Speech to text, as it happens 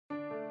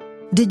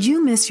Did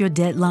you miss your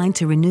deadline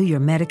to renew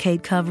your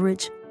Medicaid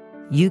coverage?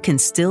 You can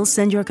still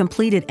send your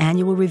completed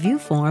annual review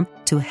form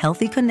to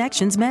Healthy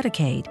Connections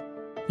Medicaid.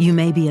 You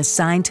may be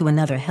assigned to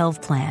another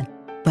health plan,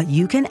 but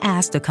you can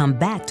ask to come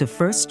back to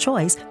First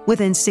Choice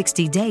within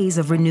 60 days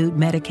of renewed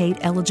Medicaid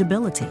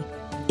eligibility.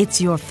 It's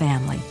your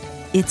family.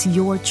 It's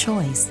your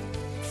choice.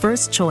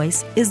 First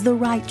Choice is the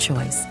right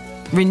choice.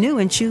 Renew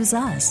and choose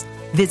us.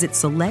 Visit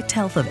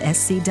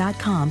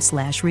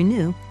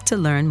selecthealthofsc.com/renew to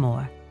learn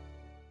more.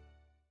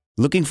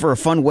 Looking for a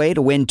fun way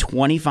to win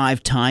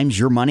 25 times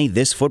your money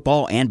this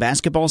football and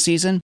basketball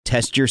season?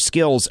 Test your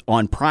skills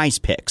on Prize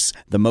Picks,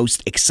 the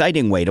most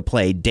exciting way to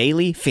play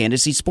daily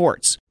fantasy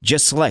sports.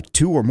 Just select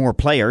 2 or more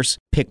players,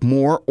 pick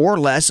more or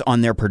less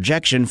on their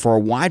projection for a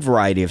wide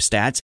variety of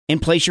stats,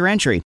 and place your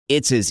entry.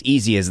 It's as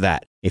easy as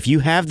that. If you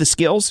have the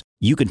skills,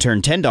 you can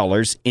turn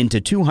 $10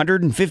 into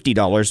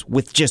 $250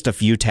 with just a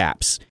few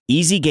taps.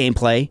 Easy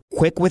gameplay,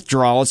 quick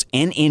withdrawals,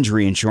 and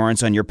injury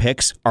insurance on your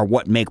picks are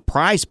what make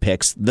Prize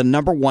Picks the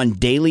 #1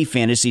 daily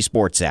fantasy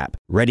sports app.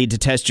 Ready to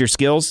test your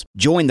skills?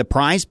 Join the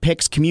Prize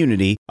Picks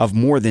community of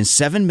more than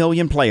 7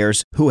 million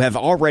players who have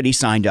already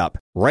signed up.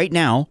 Right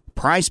now,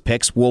 Prize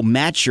Picks will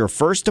match your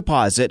first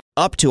deposit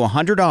up to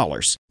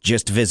 $100.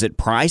 Just visit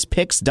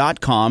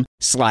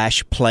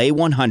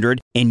prizepicks.com/play100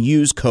 and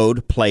use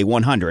code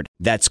PLAY100.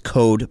 That's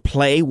code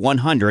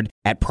PLAY100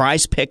 at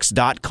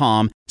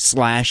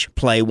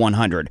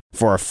prizepicks.com/play100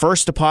 for a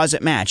first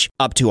deposit match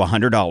up to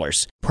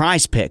 $100.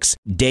 Prize Picks,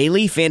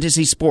 daily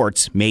fantasy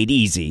sports made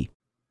easy.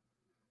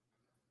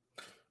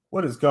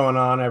 What is going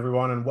on,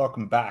 everyone, and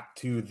welcome back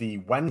to the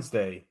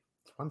Wednesday.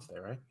 Wednesday,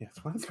 right? Yeah,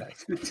 it's Wednesday.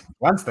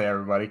 Wednesday,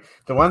 everybody.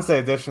 The Wednesday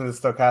edition of the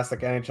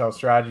Stochastic NHL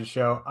Strategy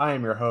Show. I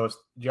am your host,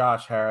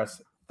 Josh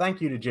Harris.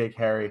 Thank you to Jake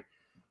Hari.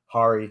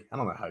 I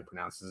don't know how he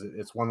pronounces it.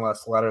 It's one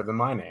less letter than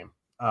my name.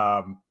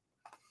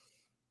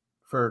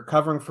 For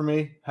covering for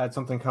me, had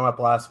something come up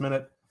last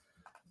minute.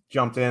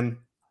 Jumped in.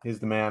 He's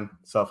the man.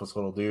 Selfless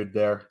little dude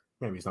there.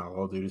 Maybe he's not a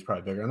little dude. He's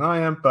probably bigger than I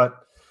am.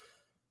 But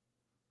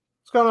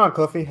what's going on,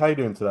 Cliffy? How you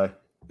doing today?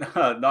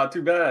 Not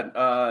too bad.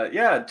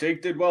 Yeah,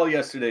 Jake did well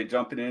yesterday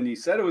jumping in. He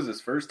said it was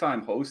his first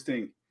time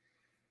hosting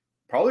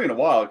probably in a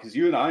while because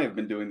you and I have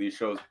been doing these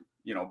shows,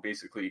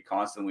 basically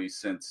constantly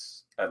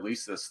since at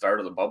least the start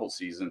of the bubble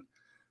season.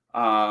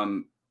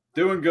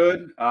 Doing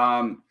good.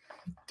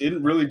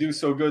 Didn't really do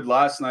so good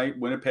last night.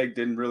 Winnipeg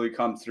didn't really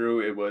come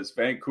through. It was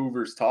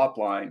Vancouver's top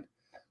line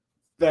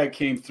that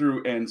came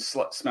through and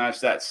smashed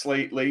that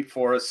slate late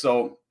for us.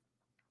 So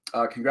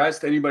congrats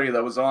to anybody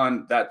that was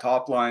on that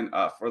top line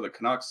for the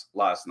Canucks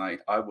last night.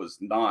 I was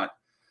not.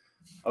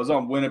 I was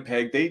on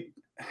Winnipeg.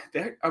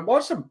 I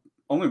watched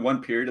only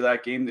one period of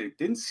that game. They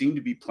didn't seem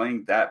to be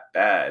playing that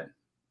bad,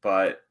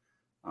 but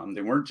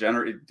they weren't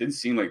it didn't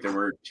seem like they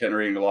were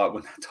generating a lot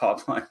when that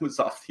top line was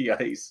off the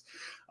ice.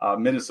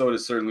 Minnesota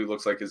certainly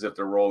looks like as if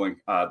they're rolling.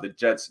 The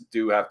Jets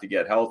do have to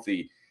get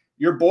healthy.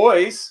 Your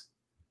boys,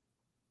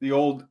 the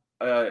old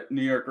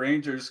New York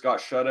Rangers,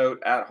 got shut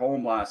out at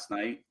home last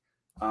night.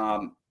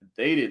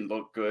 They didn't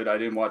look good. I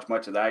didn't watch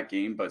much of that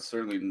game, but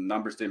certainly the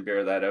numbers didn't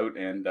bear that out,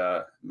 and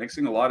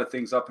mixing a lot of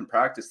things up in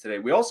practice today.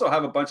 We also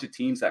have a bunch of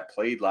teams that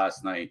played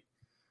last night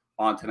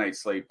on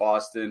tonight's slate.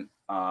 Boston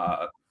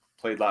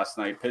played last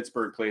night.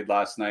 Pittsburgh played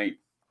last night.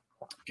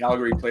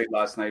 Calgary played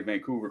last night.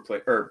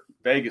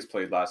 Vegas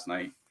played last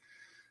night.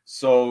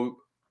 So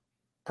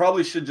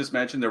probably should just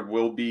mention there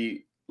will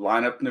be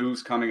lineup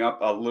news coming up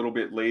a little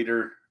bit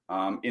later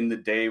in the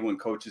day when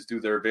coaches do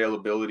their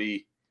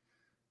availability,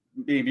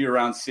 maybe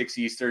around 6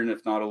 Eastern,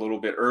 if not a little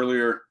bit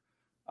earlier.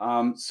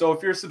 So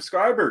if you're a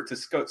subscriber to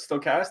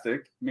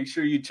Stochastic, make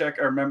sure you check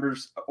our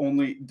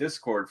members-only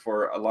Discord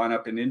for a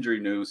lineup and injury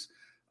news.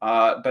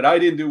 But I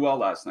didn't do well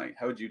last night.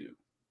 How would you do?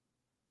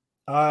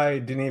 I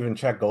didn't even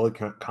check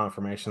goalie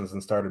confirmations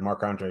and started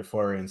Marc-Andre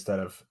Fleury instead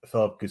of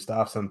Philip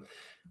Gustafsson,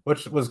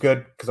 which was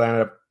good because I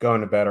ended up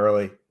going to bed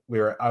early.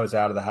 I was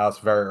out of the house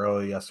very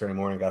early yesterday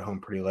morning, got home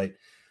pretty late.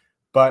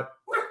 But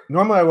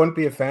normally I wouldn't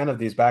be a fan of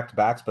these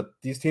back-to-backs, but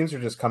these teams are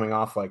just coming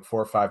off like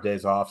 4 or 5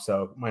 days off,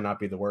 so it might not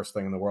be the worst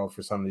thing in the world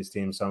for some of these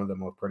teams. Some of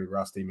them look pretty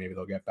rusty. Maybe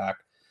they'll get back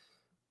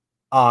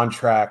on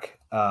track.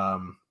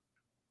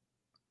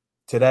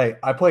 Today,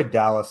 I played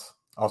Dallas,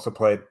 also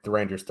played the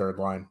Rangers' third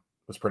line.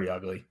 It was pretty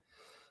ugly.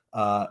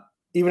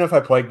 Even if I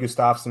played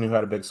Gustafsson, who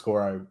had a big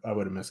score, I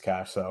would have missed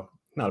cash, so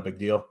not a big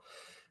deal.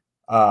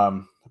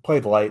 I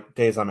played light.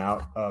 Days I'm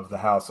out of the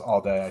house all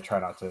day, I try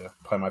not to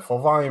play my full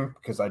volume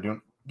because I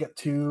don't get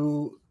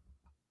to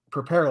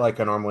prepare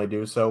like I normally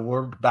do. So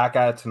we're back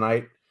at it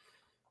tonight.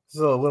 This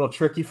is a little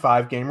tricky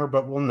 5-gamer,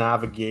 but we'll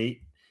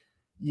navigate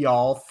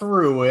y'all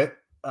through it.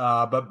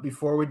 But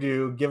before we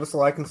do, give us a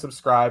like and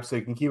subscribe so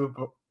you can keep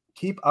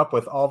up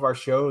with all of our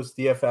shows,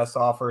 DFS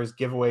offers,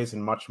 giveaways,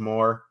 and much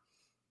more.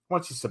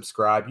 Once you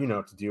subscribe, you know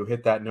what to do.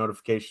 Hit that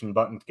notification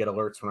button to get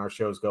alerts when our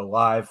shows go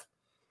live.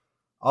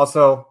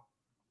 Also,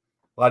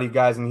 a lot of you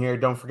guys in here,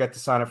 don't forget to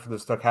sign up for the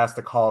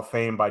Stochastic Hall of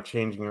Fame by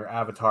changing your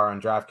avatar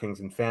on DraftKings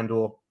and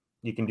FanDuel.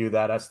 You can do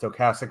that at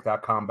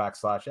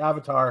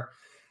stochastic.com/avatar.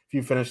 If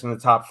you finish in the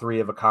top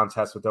 3 of a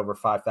contest with over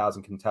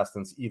 5,000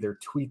 contestants, either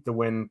tweet the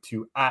win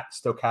to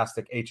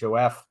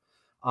 @StochasticHOF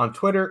on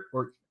Twitter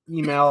or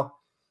email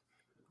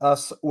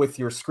us with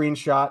your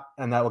screenshot,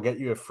 and that will get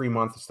you a free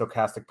month of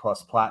Stochastic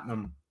Plus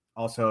Platinum.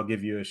 Also, I'll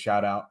give you a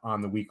shout out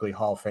on the weekly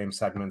Hall of Fame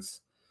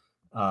segments.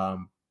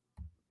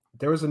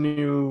 There was a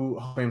new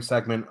Hall of Fame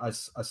segment I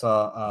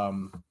saw.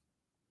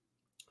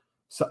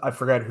 So I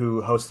forget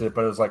who hosted it,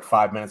 but it was like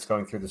 5 minutes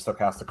going through the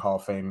Stochastic Hall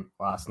of Fame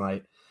last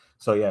night.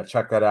 So yeah,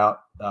 check that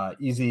out.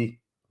 Easy.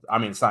 I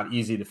mean, it's not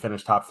easy to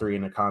finish top 3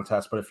 in a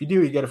contest, but if you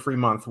do, you get a free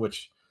month,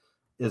 which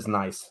is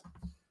nice.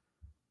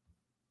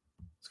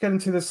 Let's get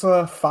into this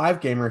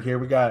 5-gamer here.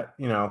 We got,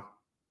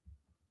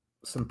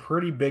 some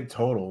pretty big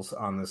totals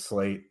on this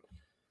slate.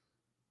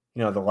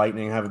 The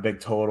Lightning have a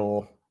big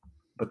total,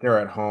 but they're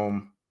at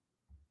home.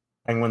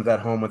 Penguins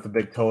at home with a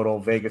big total.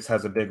 Vegas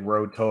has a big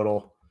road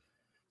total.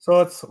 So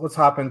let's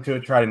hop into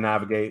it, try to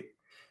navigate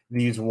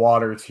these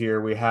waters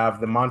here. We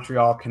have the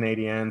Montreal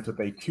Canadiens with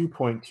a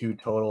 2.2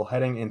 total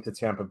heading into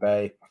Tampa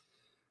Bay.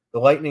 The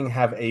Lightning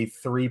have a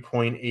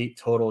 3.8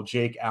 total.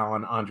 Jake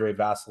Allen, Andrei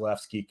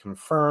Vasilevsky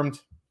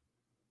confirmed.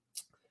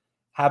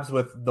 Habs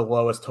with the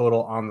lowest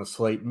total on the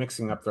slate,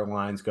 mixing up their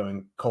lines,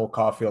 going Cole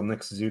Caulfield,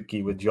 Nick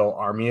Suzuki with Joel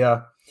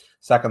Armia.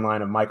 Second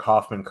line of Mike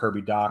Hoffman,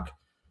 Kirby Dach,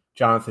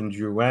 Jonathan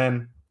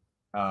Drouin.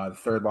 The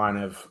third line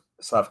of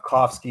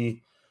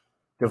Slavkovsky,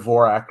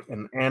 Dvorak,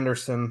 and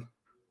Anderson.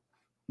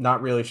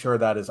 Not really sure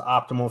that is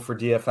optimal for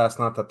DFS.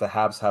 Not that the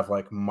Habs have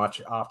like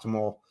much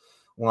optimal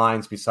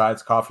lines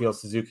besides Caulfield,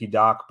 Suzuki,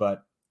 Dach,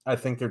 but I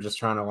think they're just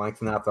trying to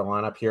lengthen out their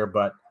lineup here.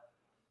 But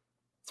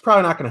it's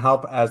probably not going to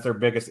help as their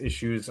biggest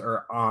issues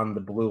are on the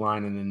blue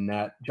line and in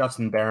net.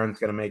 Justin Barron's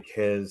going to make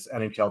his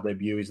NHL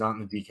debut. He's not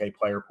in the DK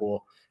player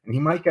pool, and he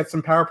might get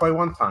some power play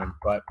one time,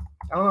 but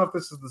I don't know if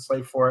this is the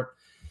slate for it.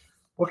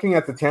 Looking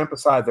at the Tampa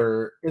side,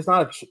 there is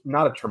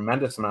not a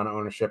tremendous amount of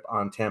ownership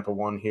on Tampa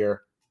 1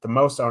 here. The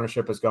most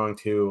ownership is going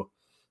to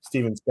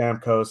Steven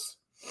Stamkos.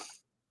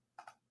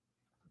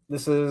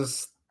 This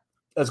is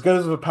as good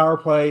as a power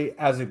play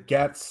as it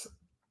gets.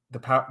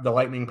 The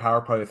Lightning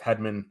power play with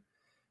Hedman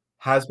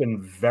has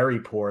been very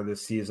poor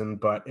this season,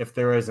 but if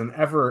there is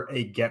ever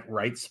a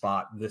get-right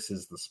spot, this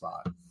is the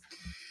spot.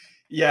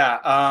 Yeah,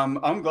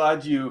 I'm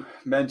glad you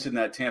mentioned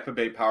that Tampa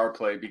Bay power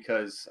play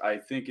because I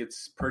think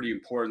it's pretty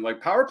important.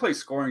 Like power play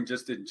scoring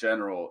just in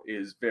general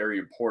is very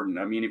important.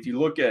 I mean, if you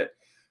look at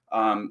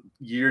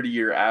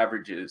year-to-year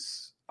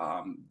averages,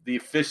 the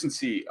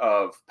efficiency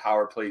of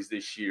power plays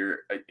this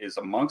year is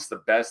amongst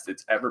the best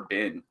it's ever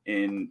been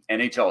in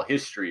NHL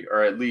history,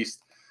 or at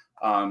least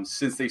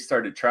since they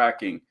started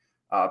tracking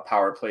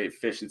power play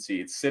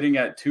efficiency. It's sitting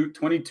at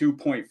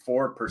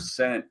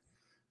 22.4%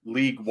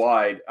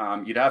 league-wide.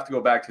 You'd have to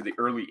go back to the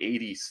early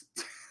 80s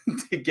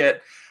to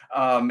get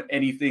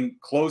anything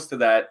close to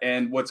that.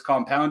 And what's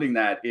compounding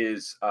that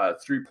is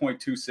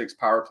 3.26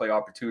 power play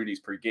opportunities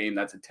per game.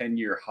 That's a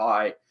 10-year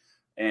high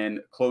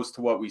and close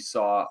to what we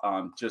saw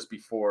just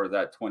before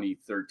that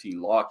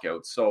 2013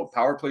 lockout. So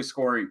power play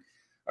scoring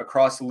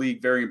across the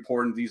league, very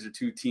important. These are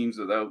 2 teams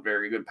without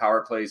very good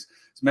power plays.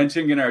 It's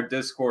mentioned in our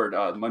Discord,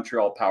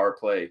 Montreal power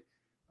play.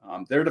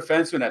 Their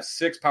defensemen have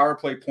 6 power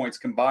play points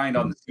combined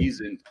on the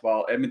season,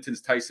 while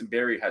Edmonton's Tyson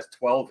Barrie has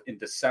 12 in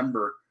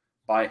December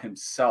by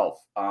himself.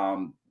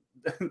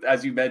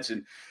 As you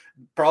mentioned,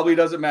 probably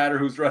doesn't matter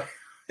who's running,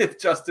 if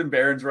Justin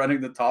Barron's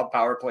running the top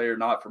power play or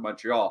not for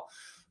Montreal.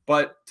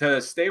 But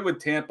to stay with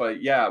Tampa,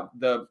 yeah,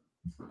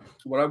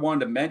 what I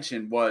wanted to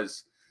mention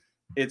was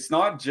it's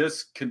not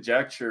just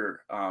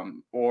conjecture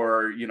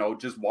or,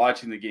 just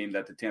watching the game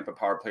that the Tampa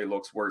power play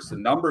looks worse. The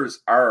numbers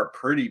are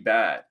pretty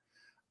bad.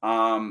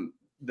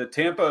 The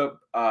Tampa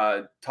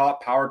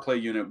top power play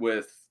unit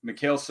with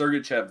Mikhail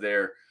Sergachev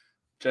there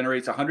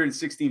generates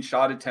 116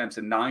 shot attempts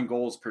and 9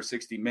 goals per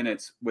 60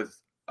 minutes.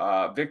 With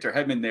Victor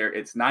Hedman there,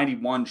 it's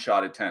 91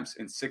 shot attempts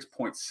and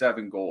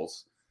 6.7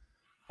 goals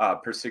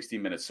per 60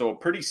 minutes. So a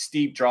pretty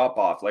steep drop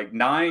off. Like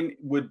 9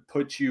 would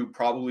put you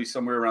probably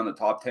somewhere around the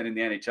top 10 in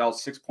the NHL.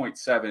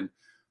 6.7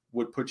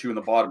 would put you in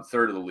the bottom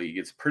third of the league.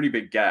 It's a pretty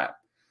big gap.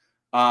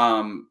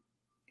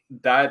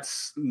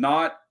 That's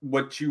not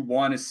what you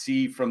want to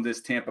see from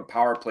this Tampa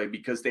power play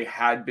because they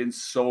had been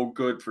so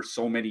good for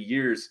so many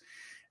years.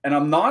 And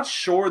I'm not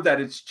sure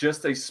that it's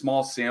just a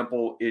small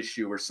sample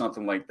issue or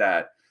something like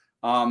that.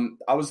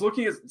 I was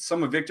looking at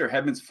some of Victor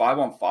Hedman's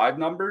 5-on-5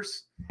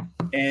 numbers,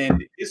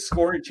 and his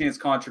scoring chance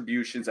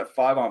contributions at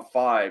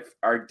 5-on-5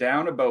 are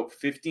down about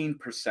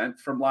 15%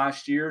 from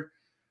last year.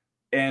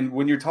 And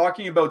when you're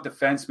talking about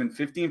defensemen,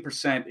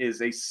 15%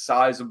 is a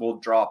sizable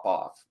drop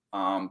off.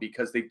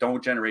 Because they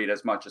don't generate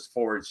as much as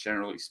forwards,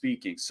 generally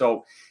speaking.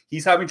 So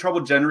he's having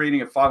trouble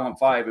generating at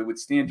 5-on-5. It would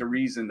stand to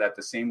reason that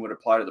the same would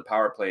apply to the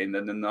power play, and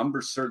then the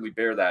numbers certainly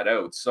bear that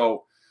out.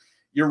 So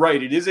you're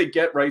right. It is a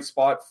get-right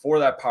spot for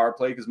that power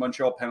play because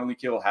Montreal penalty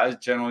kill has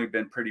generally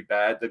been pretty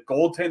bad. The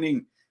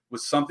goaltending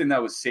was something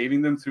that was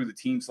saving them through the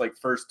team's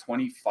first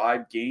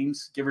 25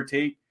 games, give or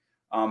take.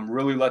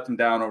 Really let them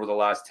down over the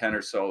last 10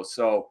 or so.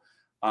 So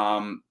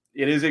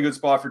it is a good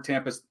spot for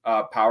Tampa's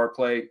power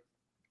play.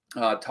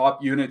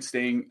 Top unit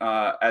staying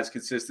as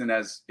consistent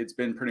as it's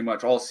been pretty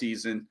much all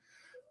season.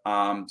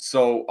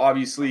 So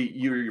obviously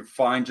you're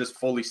fine just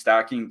fully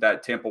stacking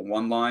that Tampa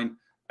 1 line.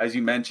 As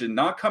you mentioned,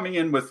 not coming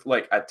in with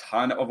like a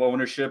ton of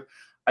ownership.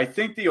 I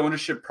think the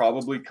ownership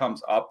probably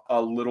comes up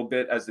a little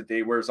bit as the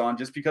day wears on,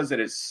 just because it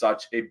is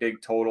such a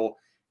big total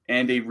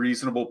and a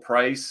reasonable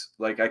price.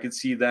 Like I could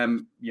see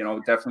them,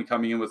 definitely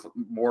coming in with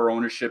more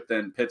ownership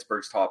than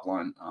Pittsburgh's top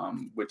line,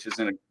 which is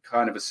in a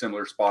kind of a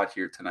similar spot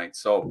here tonight.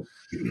 So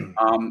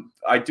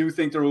I do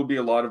think there will be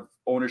a lot of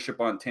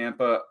ownership on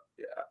Tampa.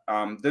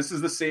 This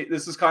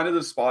is kind of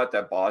the spot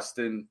that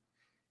Boston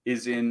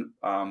is in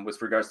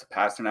with regards to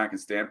Pasternak and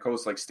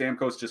Stamkos. Like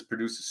Stamkos just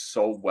produces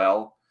so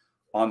well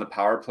on the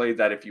power play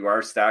that if you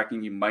are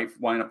stacking, you might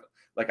wind up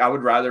like I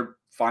would rather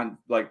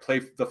play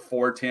the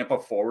 4 Tampa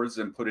forwards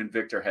and put in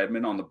Victor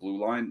Hedman on the blue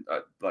line.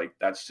 Like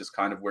that's just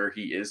kind of where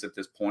he is at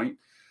this point.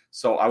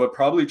 So I would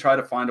probably try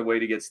to find a way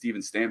to get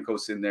Steven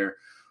Stamkos in there.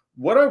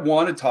 What I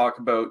want to talk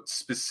about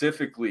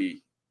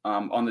specifically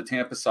on the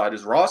Tampa side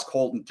is Ross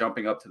Colton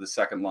jumping up to the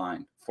second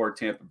line for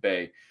Tampa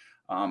Bay.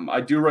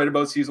 I do write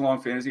about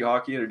season-long fantasy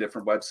hockey at a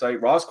different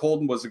website. Ross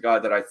Colton was a guy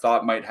that I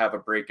thought might have a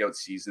breakout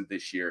season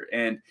this year,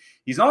 and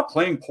he's not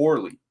playing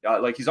poorly.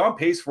 He's on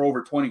pace for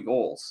over 20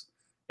 goals,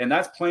 and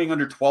that's playing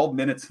under 12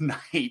 minutes a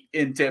night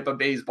in Tampa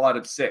Bay's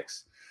bottom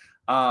 6.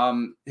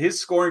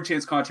 His scoring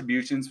chance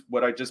contributions,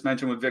 what I just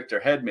mentioned with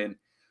Victor Hedman,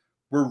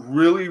 were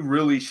really,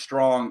 really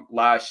strong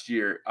last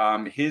year.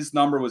 His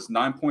number was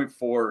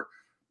 9.4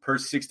 per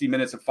 60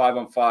 minutes of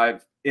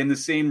 5-on-5, in the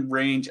same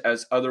range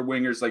as other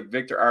wingers like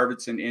Victor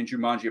Arvidsson, Andrew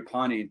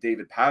Mangiapane, and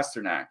David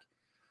Pasternak.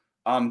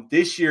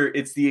 This year,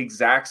 it's the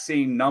exact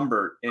same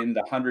number in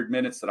the 100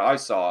 minutes that I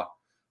saw,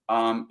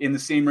 in the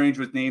same range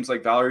with names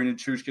like Valery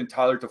Nichushkin,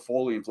 Tyler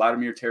Toffoli, and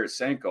Vladimir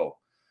Tarasenko.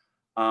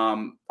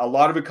 A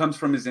lot of it comes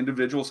from his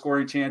individual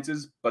scoring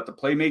chances, but the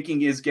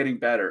playmaking is getting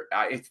better.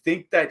 I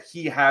think that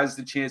he has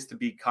the chance to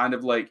be kind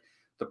of like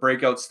the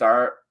breakout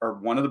star or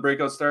one of the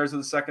breakout stars of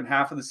the second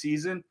half of the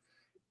season.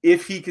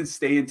 If he can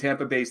stay in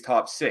Tampa Bay's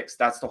top 6,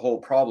 that's the whole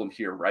problem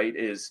here, right?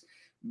 Is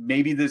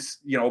maybe this,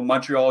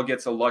 Montreal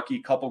gets a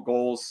lucky couple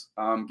goals,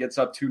 gets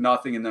up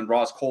 2-0, and then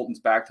Ross Colton's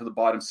back to the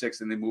bottom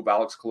 6, and they move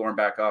Alex Killorn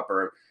back up,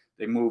 or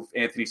they move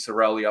Anthony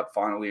Cirelli up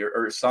finally,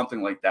 or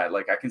something like that.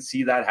 Like I can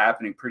see that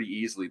happening pretty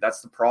easily. That's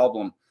the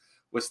problem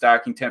with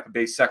stacking Tampa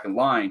Bay's second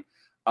line.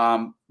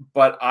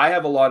 But I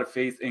have a lot of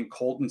faith in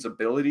Colton's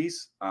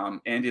abilities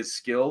and his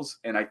skills,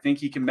 and I think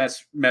he can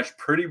mesh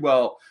pretty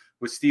well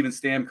with Steven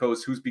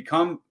Stamkos, who's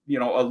become,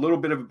 a little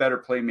bit of a better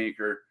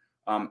playmaker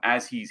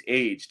as he's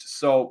aged.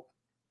 So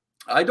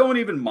I don't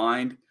even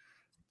mind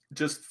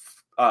just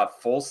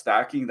full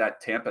stacking that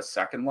Tampa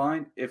second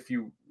line. If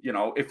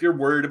you're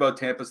worried about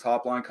Tampa's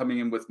top line coming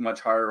in with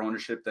much higher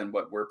ownership than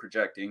what we're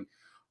projecting,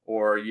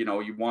 or, you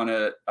want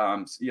to,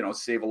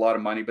 save a lot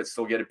of money, but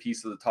still get a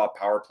piece of the top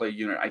power play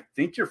unit, I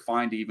think you're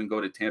fine to even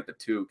go to Tampa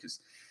too, because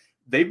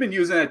they've been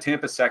using that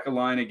Tampa second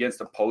line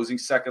against opposing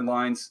second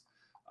lines.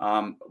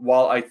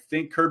 While I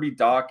think Kirby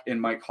Dach and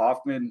Mike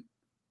Hoffman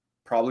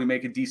probably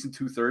make a decent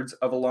 2/3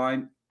 of a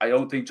line, I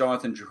don't think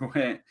Jonathan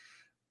Drouin,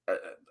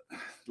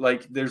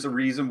 there's a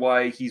reason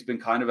why he's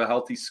been kind of a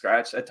healthy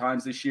scratch at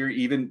times this year.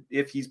 Even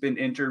if he's been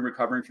injured and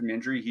recovering from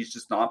injury, he's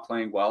just not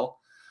playing well.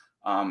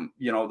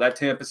 That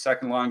Tampa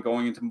second line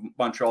going into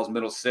Montreal's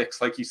middle 6,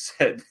 like you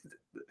said,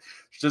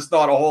 there's just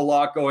not a whole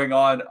lot going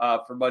on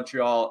for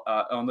Montreal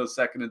on those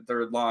second and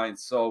third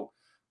lines. So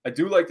I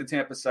do like the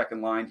Tampa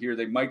second line here.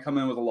 They might come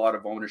in with a lot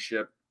of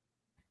ownership,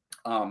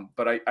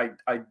 but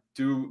I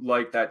do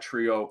like that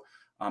trio,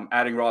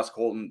 adding Ross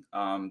Colton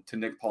to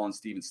Nick Paul and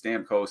Steven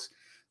Stamkos.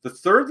 The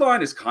third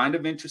line is kind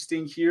of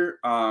interesting here.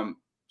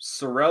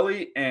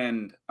 Cirelli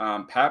and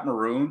Pat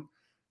Maroon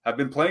have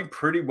been playing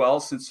pretty well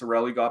since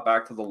Cirelli got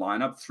back to the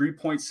lineup.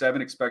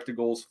 3.7 expected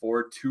goals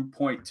for,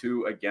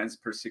 2.2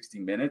 against per 60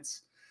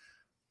 minutes.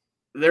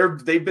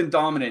 They've been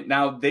dominant.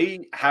 Now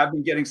they have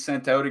been getting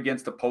sent out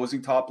against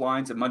opposing top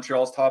lines, and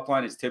Montreal's top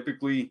line has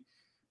typically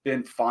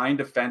been fine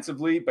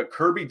defensively, but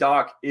Kirby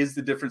Dach is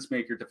the difference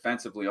maker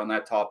defensively on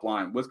that top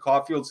line. With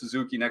Caulfield,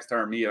 Suzuki next to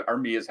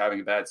Armia is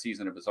having a bad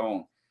season of his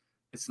own.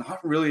 It's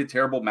not really a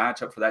terrible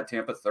matchup for that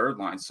Tampa third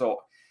line.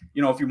 So,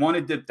 if you want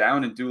to dip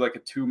down and do like a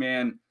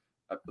 2-man,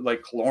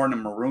 like Killorn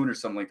and Maroon or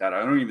something like that,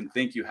 I don't even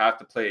think you have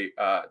to play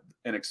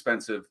an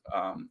expensive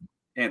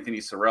Anthony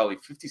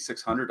Cirelli,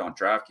 5,600 on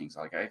DraftKings.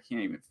 Like I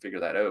can't even figure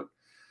that out.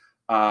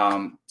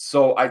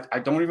 So I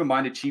don't even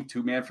mind a cheap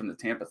 2-man from the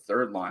Tampa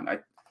third line.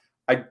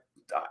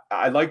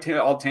 I like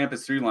all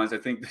Tampa's 3 lines. I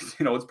think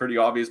it's pretty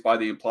obvious by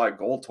the implied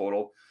goal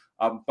total.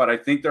 But I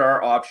think there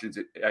are options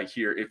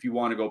here if you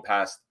want to go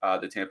past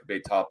the Tampa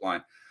Bay top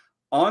line.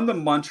 On the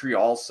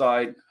Montreal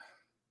side,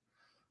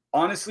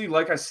 honestly,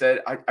 like I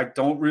said, I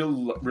don't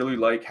really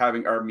like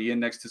having Armia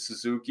next to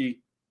Suzuki.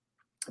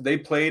 They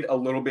played a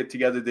little bit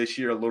together this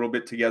year, a little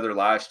bit together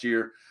last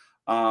year.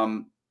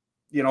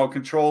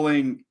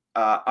 Controlling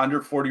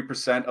under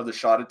 40% of the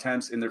shot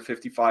attempts in their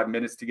 55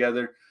 minutes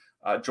together.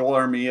 Joel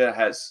Armia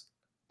has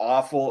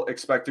awful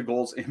expected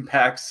goals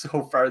impact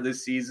so far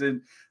this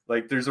season.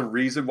 Like, there's a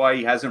reason why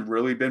he hasn't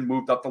really been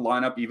moved up the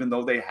lineup, even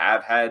though they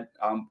have had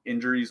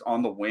injuries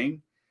on the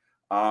wing.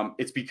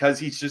 It's because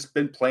he's just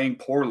been playing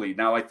poorly.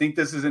 Now, I think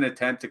this is an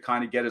attempt to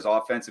kind of get his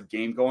offensive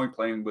game going,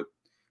 playing with,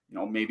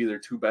 maybe their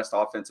two best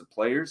offensive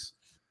players.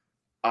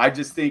 I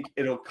just think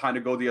it'll kind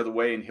of go the other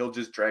way and he'll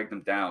just drag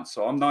them down.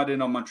 So I'm not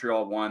in on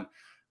Montreal 1.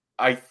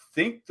 I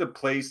think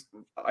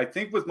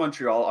with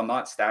Montreal, I'm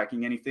not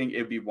stacking anything.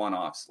 It'd be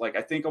one-offs. Like,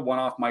 I think a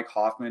one-off Mike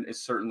Hoffman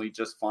is certainly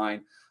just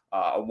fine.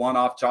 A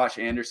one-off Josh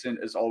Anderson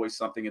is always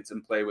something that's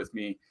in play with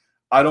me.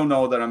 I don't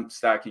know that I'm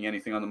stacking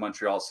anything on the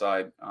Montreal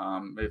side.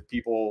 If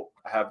people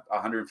have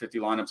 150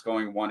 lineups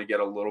going, want to get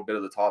a little bit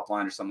of the top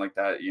line or something like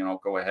that,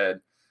 go ahead.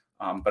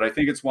 But I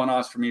think it's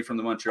one-offs for me from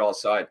the Montreal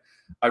side.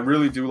 I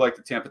really do like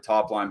the Tampa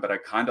top line, but I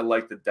kind of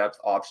like the depth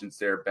options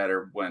there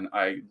better when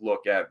I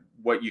look at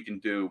what you can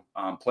do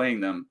playing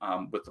them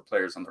with the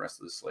players on the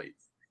rest of the slate.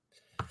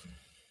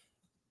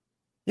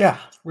 Yeah,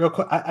 real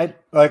quick. I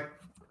like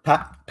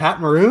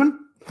Pat Maroon.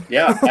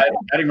 Yeah,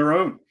 Patty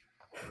Maroon.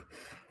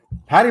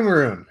 Patty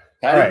Maroon.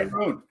 Patty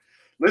Maroon.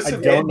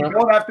 Listen, man, you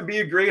don't have to be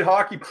a great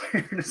hockey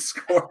player to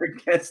score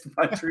against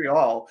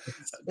Montreal.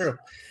 That's true.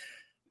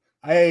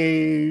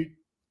 I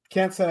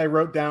can't say I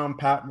wrote down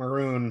Pat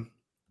Maroon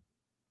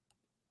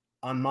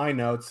on my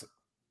notes.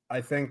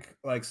 I think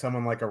like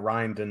someone like a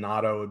Ryan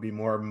Donato would be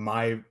more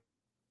my.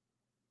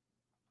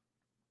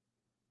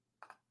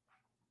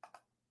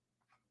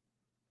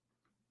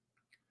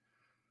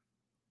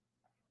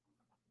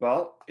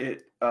 Well,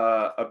 it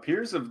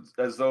appears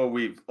as though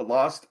we've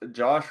lost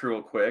Josh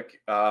real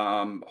quick.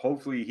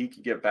 Hopefully he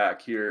can get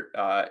back here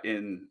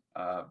in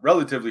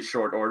relatively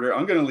short order.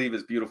 I'm going to leave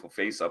his beautiful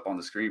face up on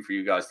the screen for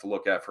you guys to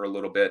look at for a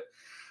little bit.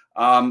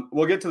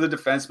 We'll get to the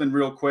defenseman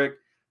real quick.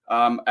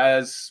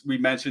 As we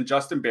mentioned,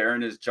 Justin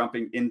Barron is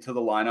jumping into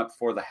the lineup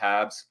for the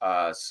Habs.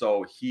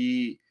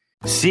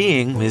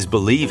 Seeing is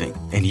believing,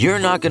 and you're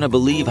not going to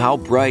believe how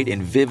bright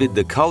and vivid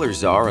the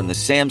colors are on the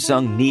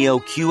Samsung Neo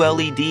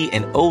QLED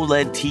and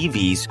OLED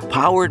TVs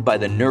powered by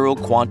the Neural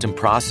Quantum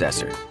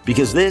Processor.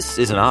 Because this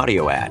is an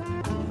audio ad.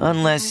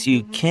 Unless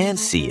you can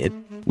see it,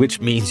 which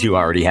means you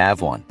already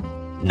have one.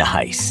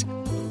 Nice.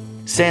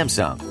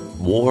 Samsung.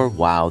 More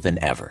wow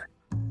than ever.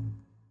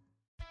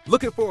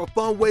 Looking for a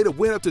fun way to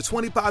win up to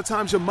 25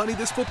 times your money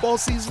this football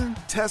season?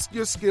 Test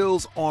your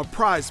skills on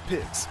Prize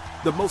Picks,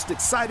 the most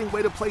exciting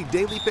way to play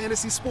daily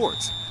fantasy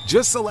sports.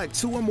 Just select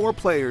 2 or more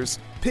players,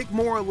 pick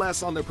more or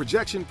less on their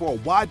projection for a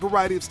wide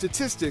variety of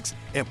statistics,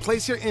 and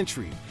place your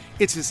entry.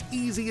 It's as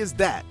easy as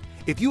that.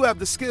 If you have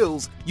the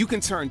skills, you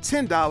can turn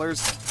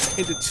 $10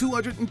 into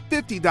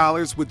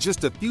 $250 with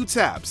just a few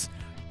taps.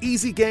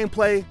 Easy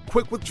gameplay,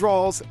 quick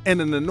withdrawals,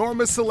 and an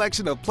enormous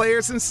selection of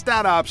players and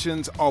stat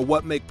options are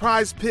what make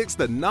Prize Picks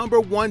the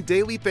 #1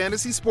 daily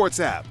fantasy sports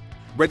app.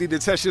 Ready to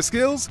test your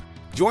skills?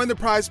 Join the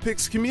Prize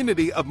Picks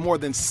community of more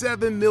than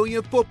 7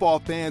 million football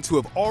fans who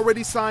have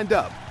already signed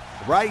up.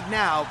 Right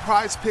now,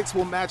 Prize Picks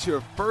will match your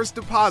first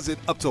deposit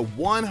up to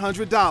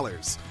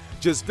 $100.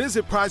 Just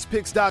visit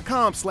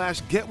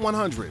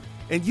prizepicks.com/get100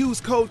 and use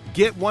code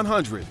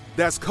GET100.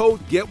 That's code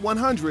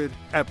GET100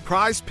 at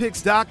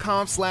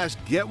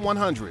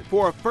prizepicks.com/get100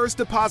 for a first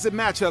deposit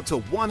match up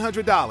to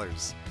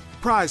 $100.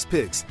 Prize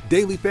Picks,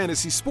 daily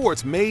fantasy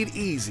sports made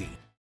easy.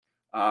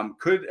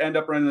 Could end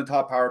up running the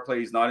top power play.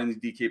 He's not in the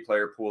DK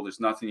player pool. There's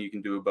nothing you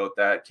can do about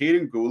that.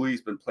 Caden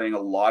Gooley's been playing a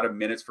lot of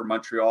minutes for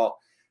Montreal.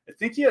 I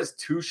think he has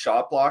 2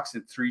 shot blocks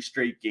in 3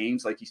 straight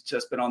games. Like, he's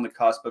just been on the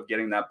cusp of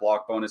getting that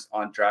block bonus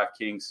on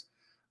DraftKings.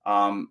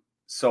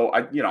 So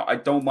I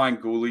don't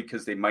mind Gooley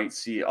because they might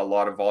see a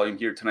lot of volume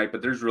here tonight,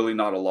 but there's really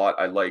not a lot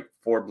I like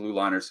for blue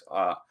liners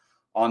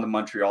on the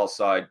Montreal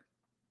side.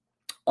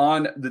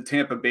 On the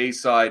Tampa Bay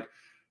side,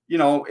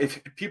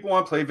 if people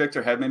want to play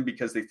Victor Hedman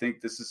because they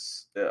think this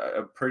is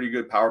a pretty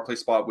good power play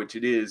spot, which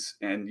it is,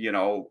 and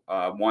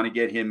want to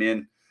get him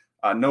in,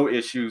 no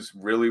issues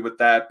really with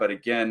that. But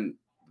again,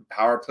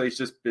 power play's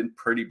just been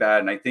pretty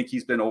bad, and I think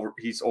he's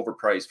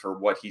overpriced for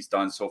what he's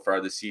done so far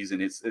this season.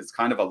 It's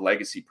kind of a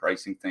legacy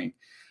pricing thing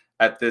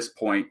at this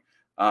point.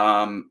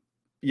 Eric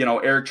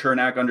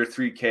Chernak under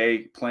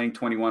 3K playing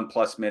 21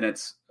 plus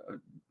minutes,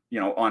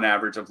 on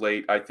average of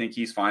late. I think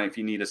he's fine if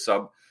you need a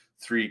sub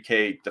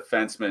 3K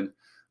defenseman.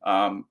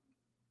 I'll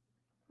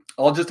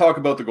just talk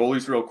about the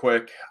goalies real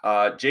quick.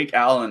 Jake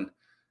Allen,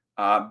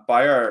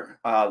 by our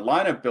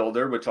lineup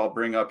builder, which I'll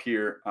bring up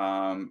here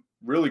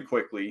really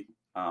quickly.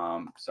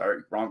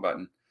 Sorry, wrong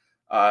button.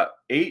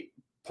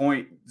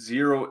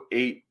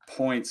 8.08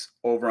 points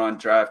over on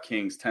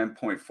DraftKings,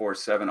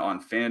 10.47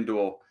 on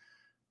FanDuel.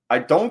 I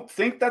don't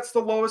think that's the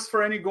lowest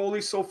for any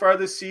goalie so far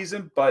this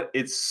season, but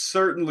it's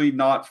certainly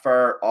not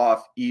far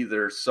off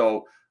either.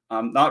 So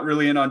not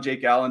really in on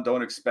Jake Allen.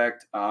 Don't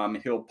expect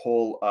he'll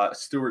pull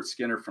Stuart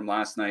Skinner from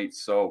last night.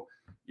 So,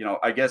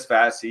 I guess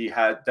Vassy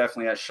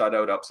definitely has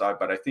shutout upside,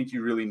 but I think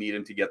you really need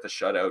him to get the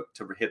shutout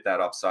to hit that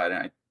upside.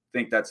 And I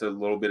think that's a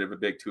little bit of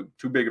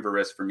too big of a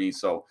risk for me.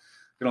 So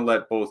I'm going to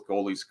let both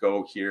goalies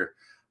go here.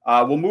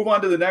 We'll move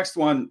on to the next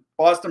one.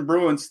 Boston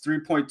Bruins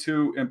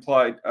 3.2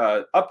 implied,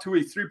 up to a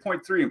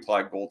 3.3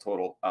 implied goal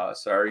total.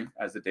 As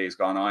the day's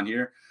gone on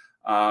here.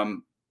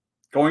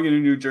 Going into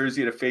New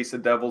Jersey to face the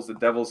Devils. The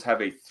Devils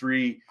have a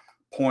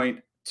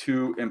 3.2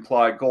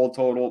 implied goal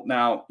total.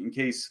 Now, in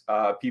case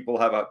people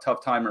have a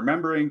tough time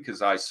remembering,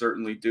 because I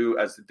certainly do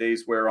as the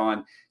days wear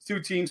on, two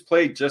teams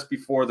played just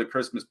before the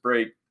Christmas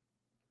break.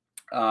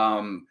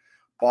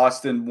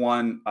 Boston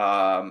won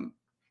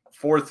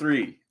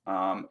 4-3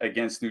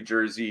 against New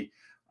Jersey.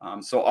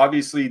 So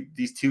obviously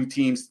these two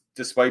teams,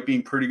 despite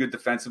being pretty good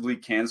defensively,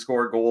 can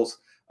score goals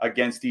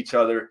against each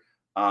other.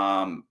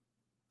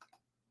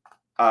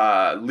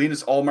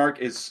 Linus Ullmark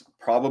is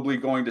probably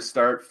going to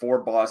start for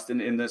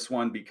Boston in this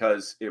one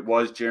because it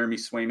was Jeremy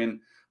Swayman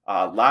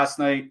last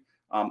night.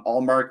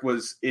 Ullmark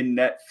was in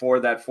net for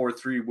that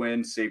 4-3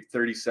 win, saved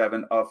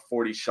 37 of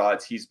 40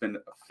 shots. He's been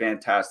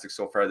fantastic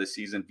so far this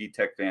season.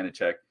 Vitek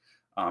Vanacek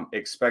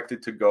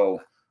expected to go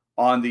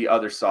on the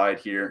other side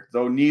here,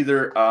 though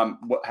neither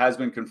has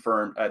been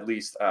confirmed, at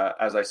least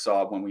as I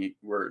saw when we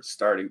were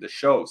starting the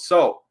show.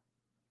 So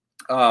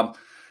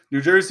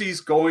New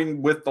Jersey's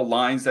going with the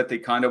lines that they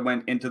kind of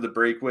went into the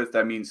break with.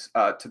 That means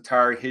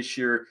Tatar,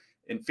 Hischier,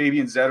 and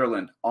Fabian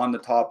Zetterlund on the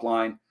top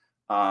line.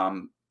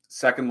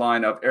 Second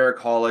line of Eric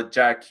Holla,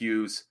 Jack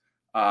Hughes,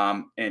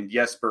 and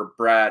Jesper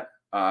Bratt,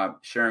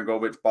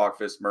 Sharangovich,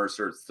 Bokvist,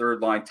 Mercer.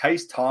 Third line,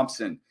 Tice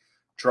Thompson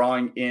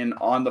drawing in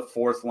on the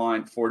fourth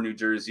line for New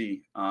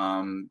Jersey,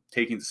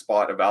 taking the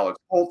spot of Alex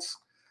Holtz.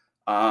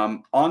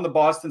 On the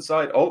Boston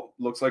side,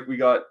 looks like we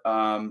got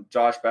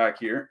Josh back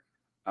here.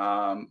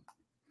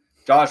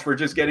 Josh, we're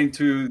just starting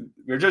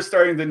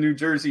the New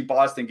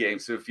Jersey-Boston game.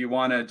 So if you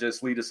want to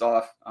just lead us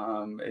off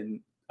and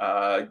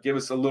give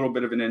us a little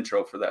bit of an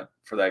intro for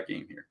that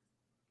game here.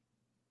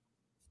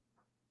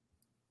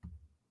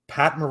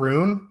 Pat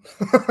Maroon.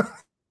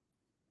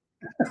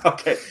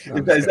 Okay.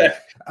 No,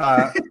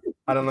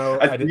 I don't know.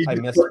 I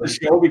missed the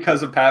show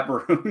because of Pat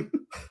Maroon.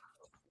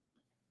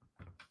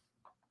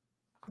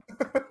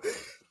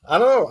 I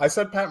don't know. I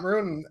said Pat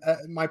Maroon.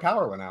 My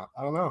power went out.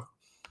 I don't know.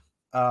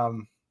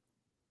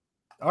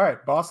 All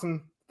right.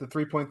 Boston, the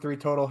 3.3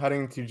 total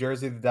heading to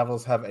Jersey. The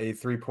Devils have a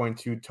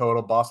 3.2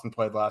 total. Boston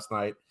played last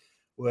night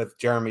with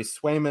Jeremy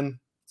Swayman.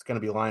 It's going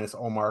to be Linus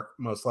Ullmark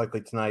most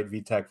likely tonight.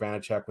 Vitek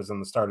Vanacek was in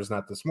the starters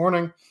net this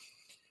morning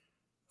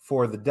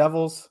for the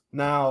Devils.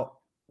 Now,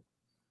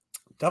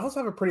 Devils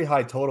have a pretty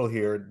high total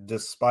here,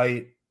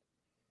 despite,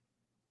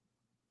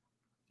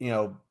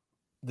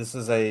 this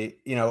is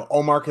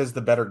Ullmark is the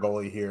better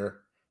goalie here.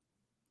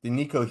 The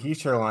Nico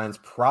Hischier line's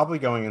probably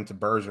going into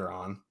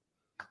Bergeron.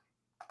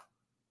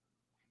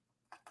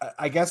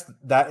 I guess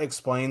that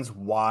explains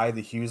why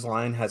the Hughes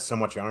line has so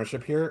much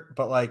ownership here,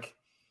 but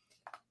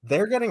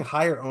they're getting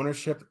higher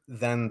ownership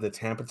than the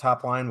Tampa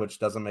top line, which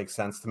doesn't make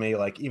sense to me.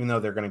 Even though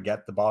they're going to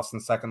get the Boston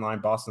second line,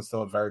 Boston's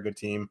still a very good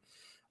team.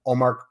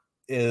 Ullmark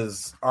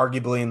is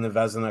arguably in the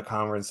Vezina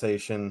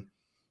conversation.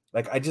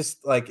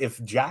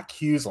 If Jack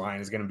Hughes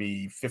line is going to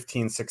be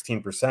 15,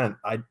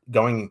 16%,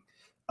 going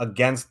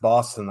against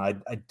Boston, I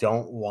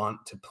don't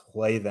want to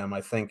play them.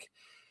 I think,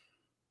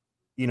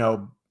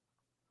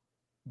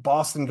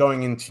 Boston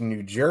going into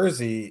New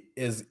Jersey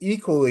is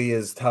equally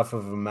as tough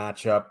of a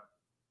matchup,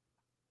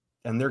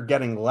 and they're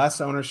getting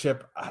less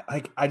ownership.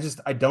 I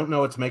don't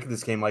know what to make of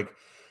this game.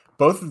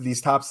 Both of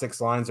these top six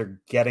lines are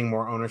getting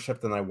more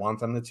ownership than I want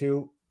them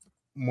to,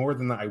 more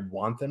than I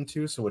want them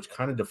to. So which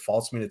kind of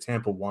defaults me to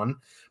Tampa 1,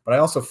 but I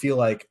also feel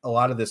like a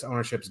lot of this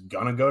ownership is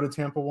going to go to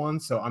Tampa 1.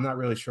 So I'm not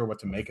really sure what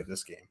to make of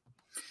this game.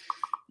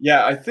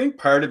 Yeah, I think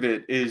part of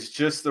it is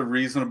just the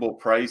reasonable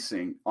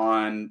pricing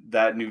on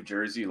that New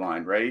Jersey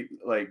line, right?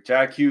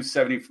 Jack Hughes,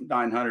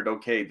 7,900.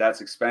 Okay, that's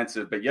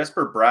expensive, but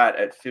Jesper Bratt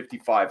at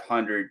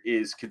 5,500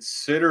 is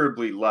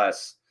considerably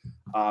less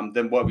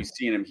than what we've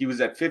seen him. He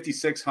was at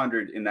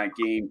 5,600 in that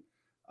game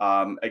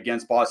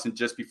against Boston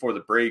just before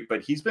the break,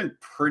 but he's been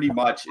pretty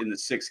much in the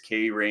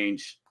 6K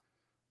range,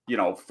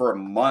 for a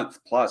month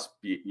plus,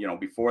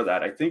 before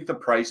that. I think the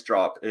price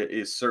drop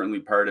is certainly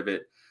part of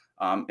it.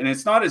 And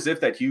it's not as if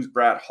that Hughes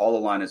Bratt Holla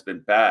line has been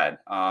bad.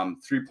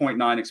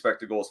 3.9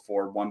 expected goals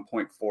for,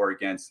 1.4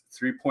 against,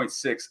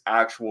 3.6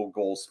 actual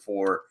goals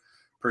for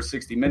per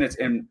 60 minutes.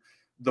 And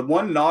the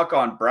one knock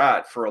on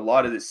Bratt for a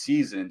lot of this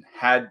season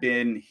had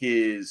been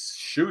his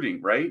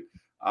shooting, right?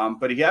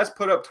 But he has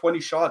put up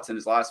 20 shots in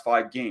his last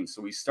 5 games.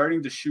 So he's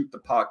starting to shoot the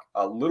puck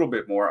a little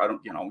bit more.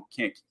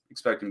 Can't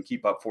expect him to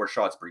keep up 4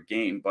 shots per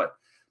game, but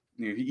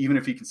even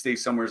if he can stay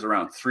somewhere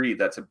around 3,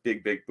 that's a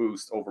big, big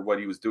boost over what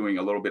he was doing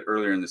a little bit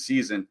earlier in the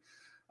season.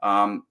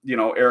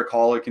 Eric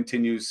Holla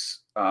continues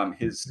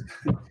his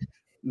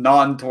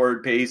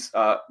non-torrid pace,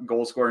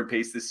 goal scoring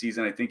pace this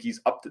season. I think he's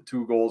up to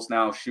 2 goals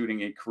now,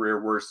 shooting a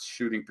career worst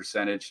shooting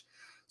percentage.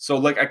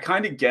 So I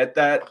kind of get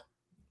that,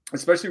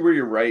 especially where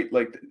you're right.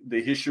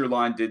 The Hischier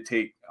line did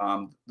take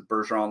the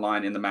Bergeron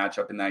line in the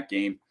matchup in that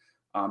game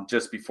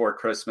just before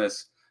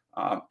Christmas.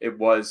 It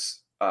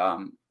was,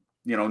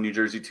 New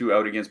Jersey 2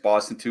 out against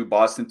Boston 2.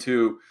 Boston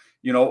 2,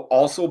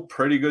 also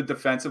pretty good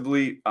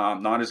defensively.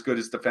 Not as good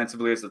as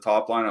defensively as the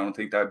top line. I don't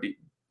think that'd be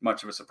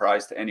much of a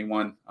surprise to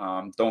anyone.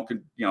 Don't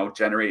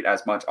generate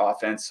as much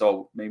offense,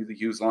 so maybe the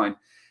Hughes line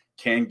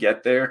can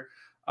get there.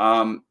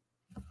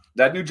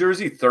 That New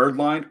Jersey third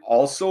line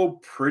also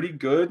pretty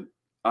good.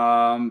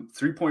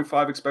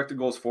 3.5 expected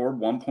goals for,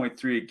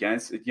 1.3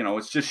 against.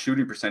 It's just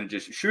shooting percentage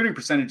issues. Shooting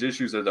percentage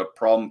issues are the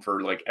problem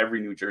for like every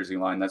New Jersey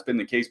line. That's been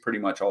the case pretty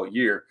much all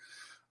year.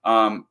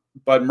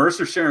 But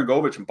Mercer,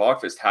 Sharangovich, and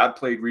Bachfist have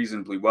played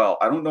reasonably well.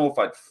 I don't know if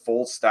I'd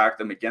full stack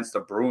them against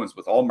the Bruins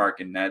with Allmark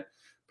in net,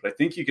 but I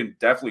think you can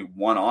definitely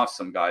one-off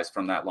some guys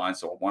from that line.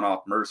 So a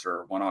one-off Mercer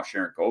or one-off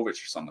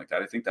Sharangovich or something like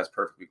that. I think that's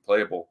perfectly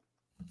playable.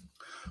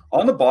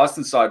 On the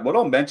Boston side, what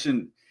I'll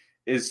mention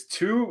is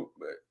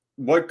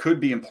what could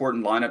be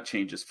important lineup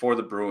changes for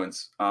the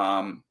Bruins.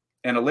 And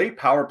a late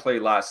power play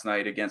last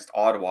night against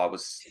Ottawa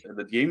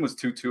the game was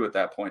 2-2 at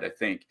that point, I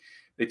think.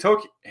 They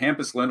took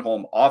Hampus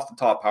Lindholm off the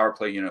top power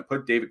play unit,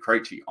 put David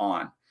Krejci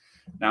on.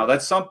 Now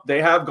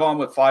they have gone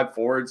with 5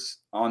 forwards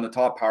on the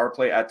top power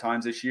play at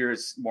times this year,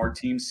 as more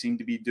teams seem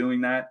to be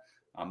doing that.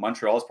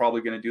 Montreal's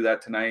probably going to do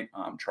that tonight.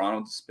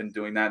 Toronto's been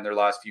doing that in their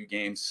last few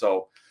games.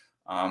 So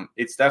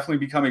it's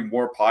definitely becoming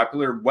more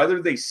popular.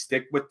 Whether they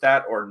stick with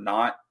that or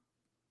not,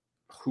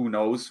 who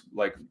knows?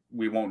 Like,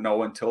 we won't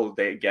know until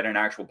they get an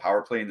actual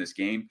power play in this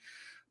game.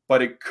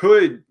 But it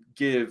could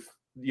give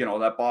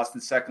that Boston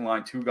second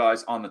line 2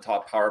 guys on the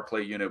top power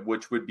play unit,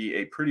 which would be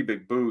a pretty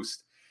big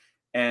boost.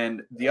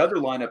 And the other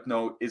lineup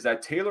note is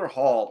that Taylor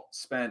Hall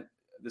spent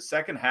the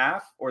second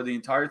half or the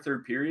entire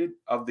third period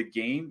of the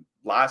game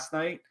last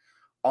night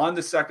on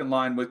the second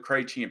line with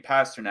Krejci and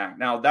Pasternak.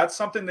 Now, that's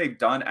something they've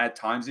done at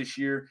times this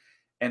year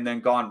and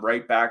then gone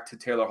right back to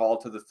Taylor Hall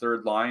to the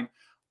third line.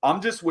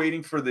 I'm just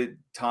waiting for the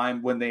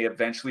time when they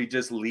eventually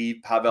just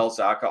leave Pavel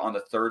Zacha on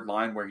the third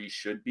line where he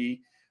should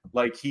be.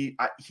 Like,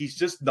 he's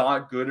just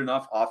not good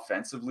enough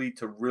offensively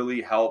to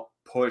really help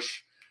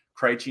push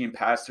Krejci and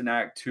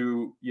Pasternak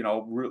to,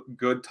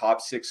 good top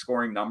 6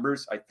 scoring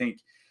numbers. I think,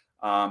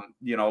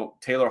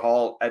 Taylor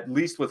Hall, at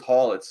least with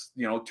Hall, it's,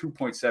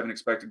 2.7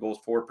 expected goals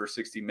for per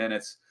 60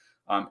 minutes.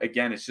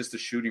 Again, it's just a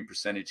shooting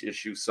percentage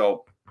issue.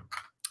 So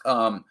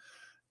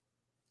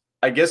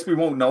I guess we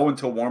won't know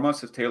until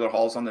warmups if Taylor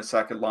Hall's on the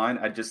second line.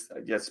 I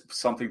guess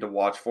something to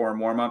watch for in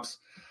warmups.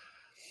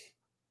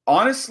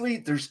 Honestly,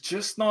 there's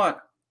just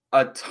not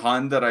a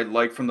ton that I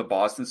like from the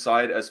Boston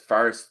side as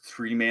far as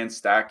 3-man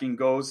stacking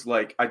goes.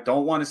 Like, I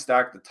don't want to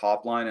stack the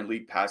top line and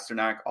leave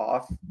Pasternak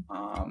off.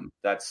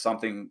 That's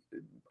something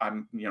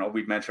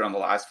we've mentioned on the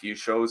last few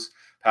shows.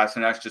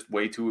 Pasternak's just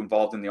way too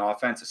involved in the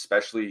offense,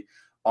 especially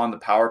on the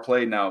power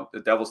play. Now,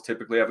 the Devils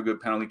typically have a good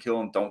penalty kill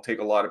and don't take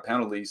a lot of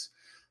penalties.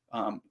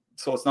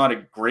 So it's not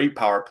a great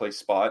power play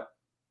spot.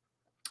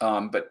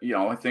 But,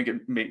 I think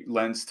it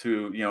lends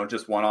to,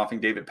 just one-offing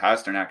David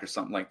Pasternak or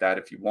something like that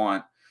if you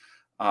want.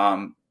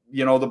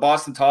 The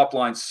Boston top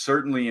line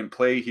certainly in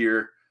play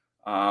here.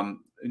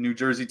 New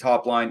Jersey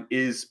top line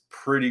is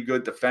pretty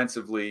good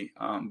defensively.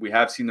 We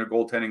have seen their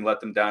goaltending let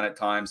them down at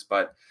times,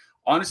 but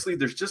honestly,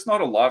 there's just not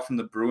a lot from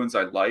the Bruins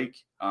I like.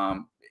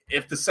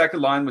 If the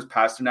second line was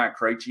Pasternak,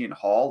 Krejci, and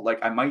Hall, like,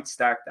 I might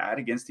stack that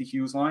against the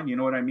Hughes line. You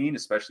know what I mean?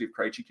 Especially if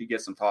Krejci could get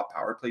some top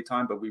power play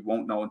time, but we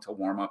won't know until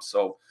warm-up.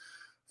 So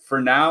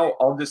for now,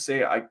 I'll just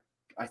say I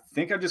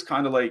think I just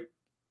kind of like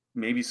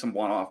maybe some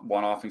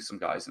one-offing some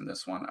guys in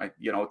this one.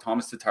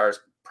 Thomas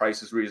Tatar's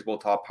price is reasonable,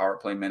 top power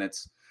play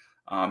minutes.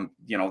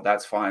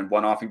 That's fine.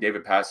 One-offing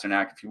David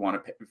Pasternak if you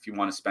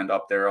want to spend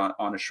up there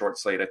on a short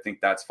slate, I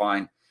think that's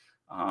fine.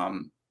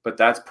 But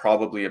that's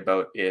probably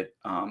about it.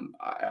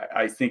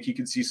 I think you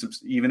can see some,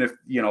 even if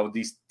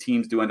these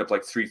teams do end up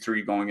like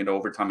 3-3 going into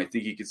overtime, I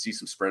think you could see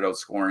some spread out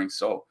scoring.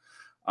 So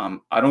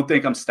I don't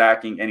think I'm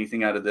stacking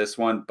anything out of this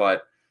one,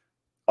 but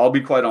I'll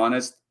be quite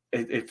honest.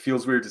 It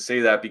feels weird to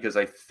say that because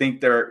I think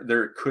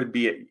there could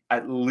be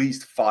at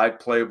least 5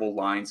 playable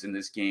lines in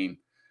this game,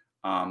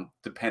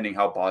 depending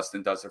how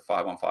Boston does their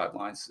 5-on-5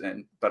 lines.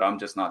 But I'm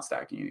just not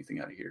stacking anything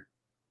out of here.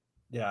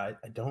 Yeah,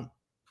 I don't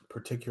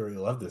particularly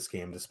love this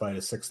game, despite a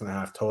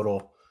 6.5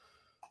 total,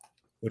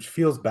 which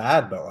feels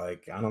bad. But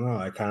like, I don't know.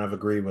 I kind of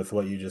agree with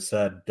what you just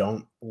said.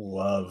 Don't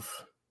love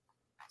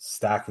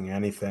stacking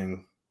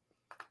anything.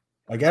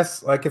 I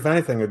guess, like, if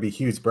anything, it would be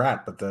Hughes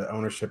Bratt, but the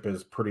ownership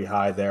is pretty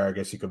high there. I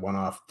guess you could one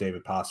off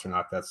David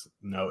Pasternak. That's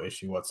no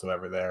issue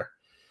whatsoever there.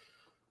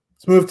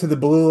 Let's move to the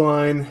blue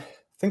line.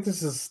 I think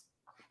this is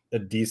a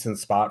decent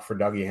spot for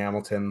Dougie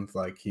Hamilton.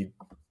 Like, he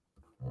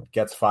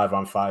gets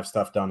 5-on-5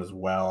 stuff done as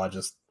well. I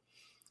don't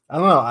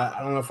know. I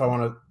don't know if I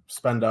want to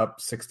spend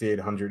up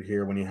 6,800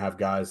 here when you have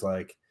guys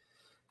like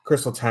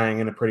Crystal Tang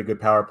in a pretty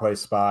good power play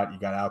spot. You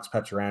got Alex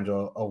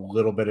Pietrangelo a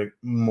little bit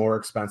more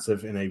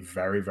expensive in a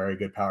very, very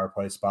good power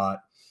play spot.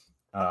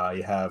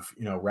 You have,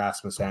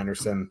 Rasmus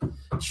Anderson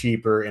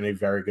cheaper in a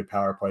very good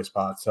power play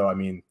spot. So, I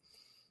mean,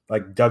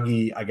 like,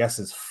 Dougie, I guess,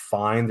 is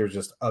fine. There's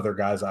just other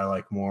guys I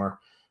like more.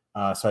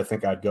 So I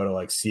think I'd go to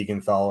like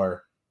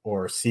Siegenthaler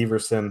or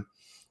Severson.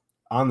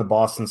 On the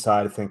Boston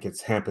side, I think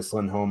it's Hampus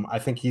Lindholm. I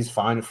think he's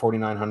fine at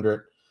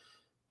 4,900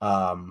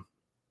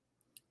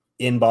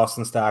 in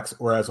Boston stacks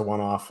or as a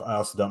one-off. I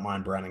also don't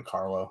mind Brandon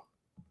Carlo.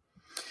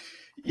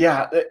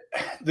 Yeah,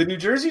 the New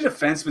Jersey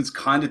defenseman's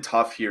kind of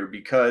tough here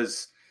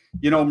because,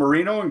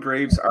 Marino and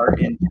Graves are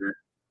injured.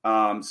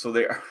 So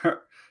they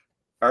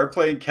are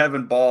playing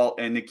Kevin Ball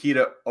and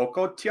Nikita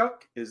Okotiuk.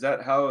 Is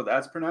that how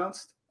that's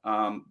pronounced?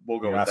 We'll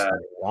go with that.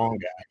 Wrong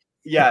guy.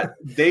 Yeah,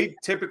 they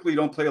typically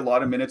don't play a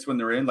lot of minutes when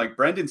they're in. Like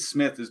Brendan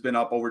Smith has been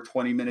up over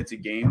 20 minutes a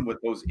game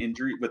with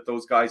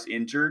those guys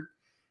injured.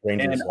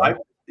 Rangers,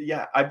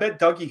 I bet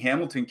Dougie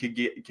Hamilton could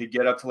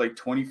get up to like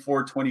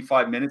 24,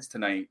 25 minutes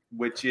tonight,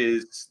 which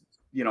is,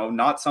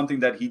 not something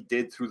that he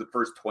did through the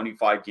first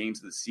 25 games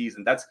of the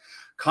season. That's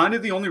kind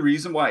of the only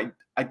reason why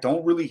I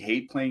don't really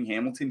hate playing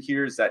Hamilton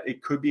here, is that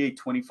it could be a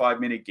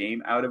 25-minute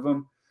game out of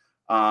him.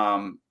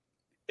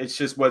 It's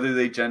just whether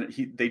they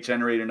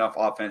generate enough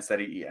offense that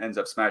he ends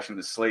up smashing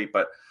the slate.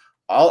 But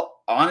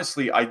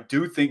I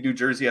do think New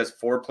Jersey has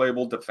 4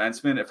 playable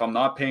defensemen. If I'm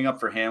not paying up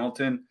for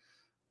Hamilton,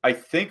 I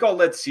think I'll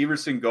let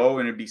Severson go,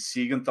 and it'd be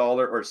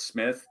Siegenthaler or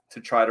Smith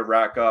to try to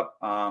rack up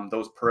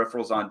those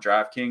peripherals on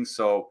DraftKings.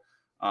 So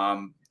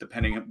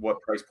depending on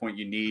what price point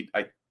you need,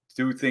 I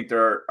do think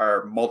there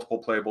are multiple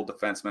playable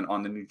defensemen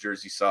on the New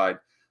Jersey side.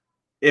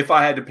 If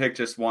I had to pick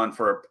just one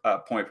for a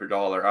point per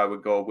dollar, I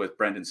would go with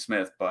Brendan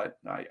Smith. But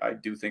I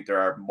do think there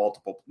are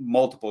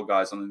multiple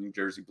guys on the New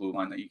Jersey blue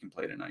line that you can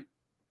play tonight.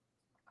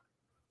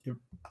 Yep.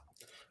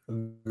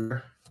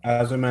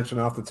 As we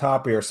mentioned off the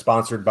top, we are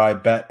sponsored by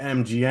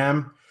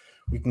BetMGM.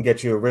 We can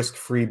get you a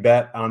risk-free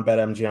bet on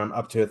BetMGM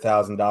up to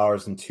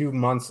 $1,000 and 2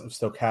 months of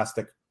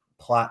Stochastic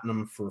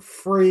Platinum for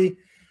free.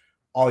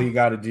 All you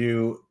got to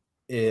do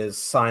is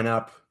sign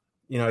up.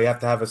 You have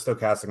to have a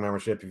Stochastic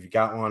membership. If you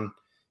got one,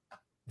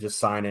 just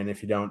sign in.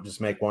 If you don't, just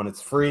make one.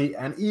 It's free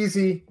and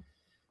easy.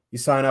 You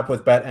sign up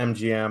with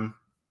BetMGM.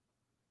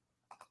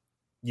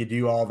 You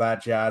do all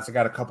that jazz. I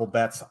got a couple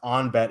bets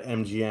on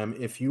BetMGM.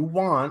 If you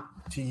want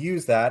to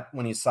use that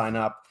when you sign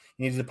up,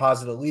 you need to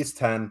deposit at least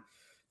 $10,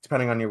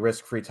 depending on your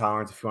risk-free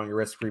tolerance. If you want your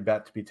risk-free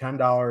bet to be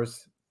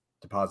 $10,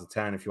 deposit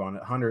 $10. If you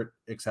want $100,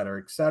 et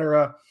cetera, et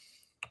cetera.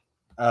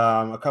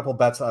 A couple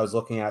bets I was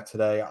looking at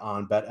today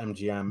on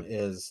BetMGM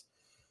is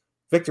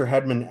Victor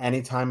Hedman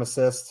anytime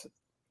assist.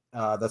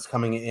 That's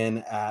coming in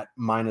at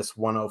minus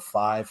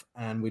 105.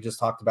 And we just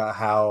talked about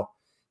how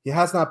he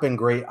has not been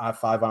great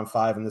at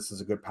 5-on-5, and this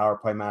is a good power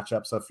play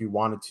matchup. So if you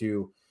wanted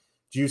to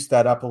juice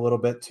that up a little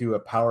bit to a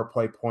power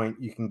play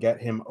point, you can get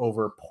him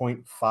over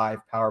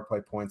 0.5 power play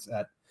points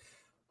at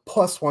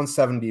plus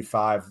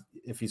 175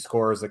 if he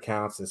scores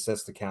accounts,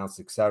 assist accounts,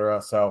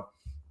 etc. So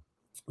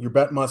your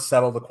bet must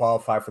settle to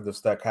qualify for the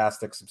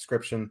Stochastic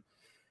subscription.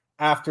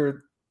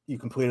 After you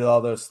completed all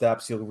those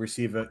steps, you'll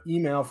receive an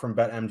email from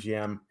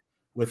BetMGM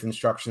with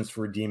instructions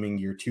for redeeming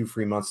your 2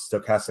 free months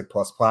of Stochastic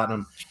Plus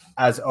Platinum.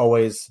 As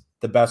always,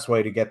 the best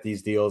way to get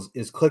these deals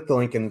is click the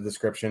link in the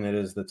description. It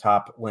is the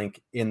top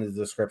link in the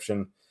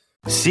description.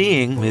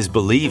 Seeing is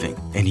believing,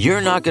 and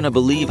you're not going to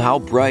believe how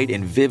bright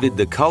and vivid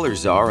the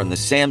colors are on the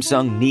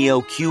Samsung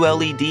Neo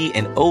QLED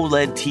and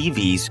OLED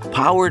TVs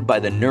powered by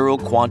the Neural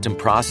Quantum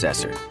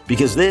Processor.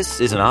 Because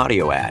this is an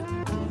audio ad.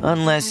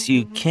 Unless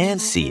you can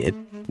see it,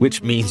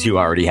 which means you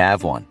already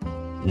have one.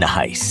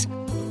 Nice.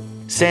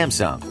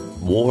 Samsung.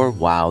 More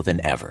wow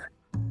than ever.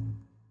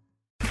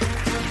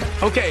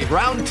 Okay,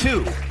 round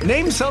 2.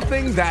 Name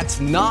something that's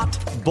not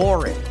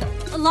boring.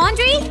 A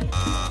laundry?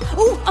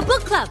 Ooh, a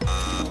book club.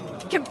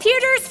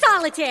 Computer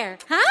solitaire,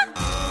 huh?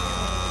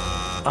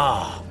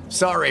 Ah,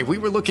 sorry, we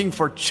were looking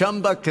for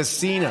Chumba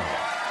Casino.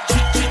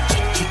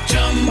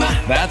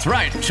 That's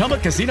right,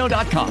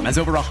 ChumbaCasino.com has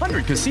over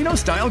 100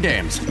 casino-style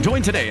games.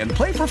 Join today and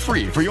play for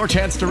free for your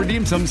chance to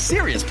redeem some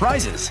serious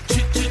prizes.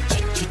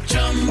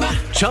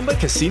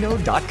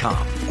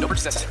 ChumbaCasino.com. No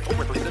purchase necessary. Void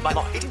where prohibited by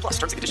law. 18+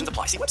 terms and conditions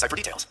apply. See website for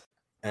details.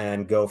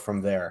 And go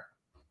from there.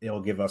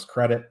 It'll give us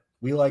credit.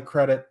 We like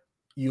credit.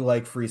 You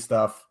like free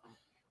stuff.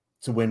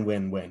 It's a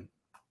win-win-win.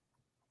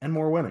 And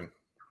more winning.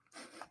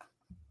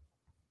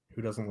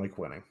 Who doesn't like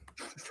winning?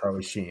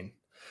 Charlie Sheen.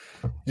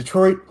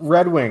 Detroit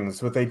Red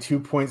Wings with a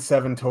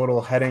 2.7 total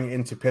heading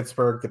into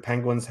Pittsburgh. The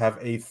Penguins have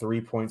a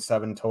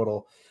 3.7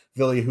 total.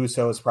 Ville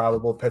Husso is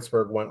probable.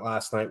 Pittsburgh went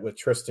last night with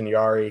Tristan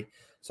Jarry,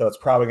 so it's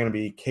probably going to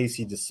be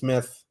Casey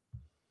DeSmith.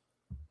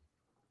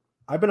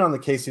 I've been on the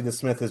Casey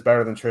DeSmith is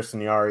better than Tristan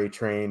Jarry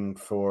train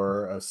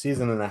for a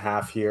season and a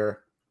half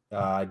here.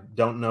 I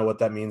don't know what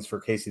that means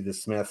for Casey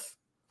DeSmith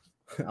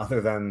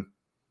other than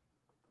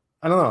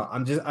I don't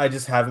know. I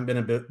just haven't been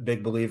a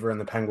big believer in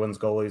the Penguins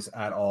goalies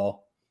at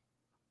all.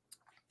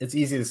 It's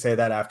easy to say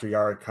that after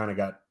Yard kind of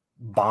got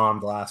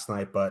bombed last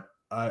night, but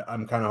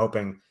I'm kind of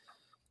hoping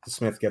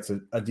Smith gets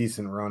a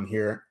decent run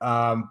here.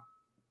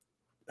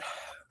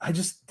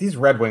 These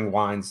Red Wing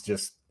lines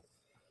just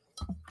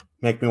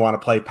make me want to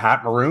play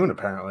Pat Maroon,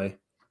 apparently.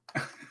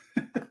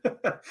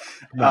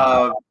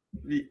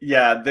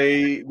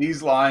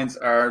 These lines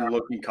are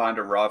looking kind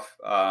of rough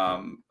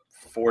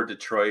for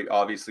Detroit.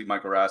 Obviously,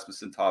 Michael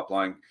Rasmussen top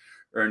line,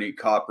 Ernie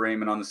Kopp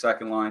Raymond on the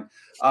second line.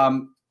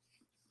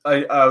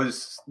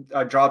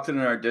 I dropped it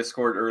in our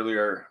Discord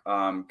earlier,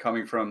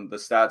 coming from the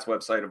stats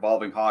website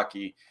Evolving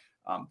Hockey.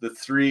 The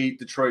 3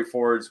 Detroit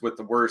forwards with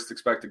the worst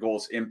expected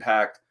goals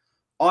impact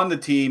on the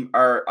team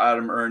are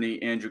Adam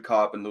Ernie, Andrew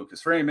Kopp, and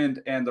Lucas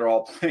Raymond, and they're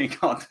all playing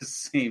on the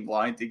same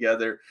line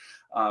together.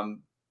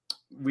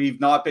 We've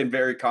not been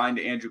very kind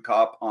to Andrew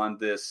Kopp on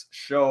this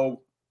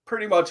show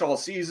pretty much all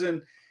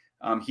season.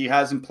 He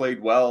hasn't played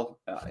well.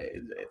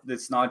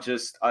 It's not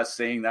just us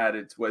saying that.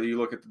 It's whether you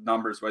look at the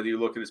numbers, whether you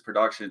look at his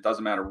production, it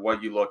doesn't matter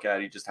what you look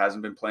at. He just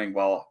hasn't been playing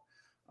well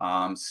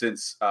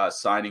since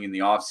signing in the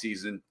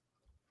offseason.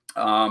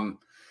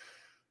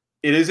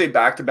 It is a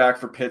back-to-back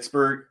for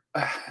Pittsburgh.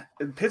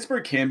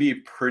 Pittsburgh can be a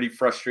pretty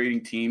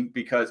frustrating team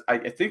because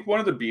I think one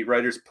of the beat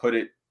writers put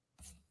it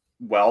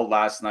well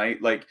last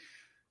night. Like,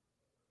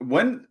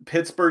 when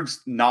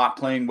Pittsburgh's not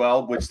playing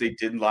well, which they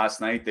didn't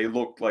last night, they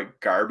looked like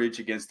garbage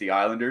against the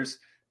Islanders.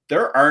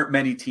 There aren't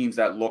many teams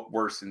that look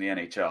worse in the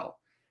NHL.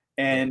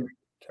 And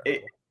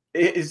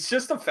it's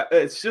just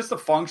a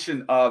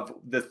function of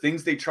the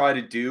things they try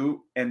to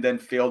do and then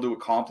fail to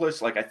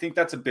accomplish. Like, I think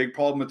that's a big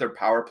problem with their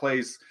power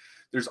plays.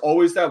 There's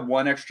always that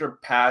one extra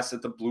pass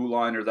at the blue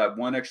line or that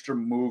one extra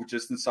move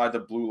just inside the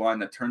blue line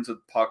that turns the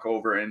puck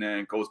over and then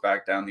it goes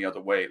back down the other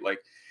way. Like,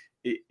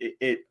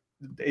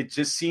 it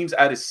just seems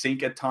out of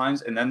sync at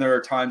times. And then there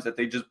are times that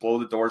they just blow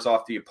the doors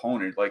off the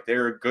opponent. Like,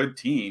 they're a good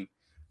team,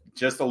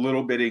 just a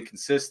little bit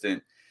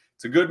inconsistent.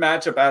 It's a good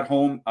matchup at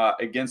home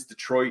against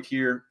Detroit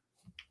here.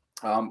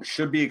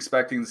 Should be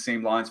expecting the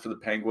same lines for the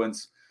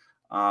Penguins.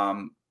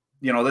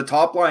 The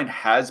top line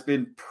has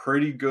been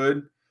pretty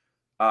good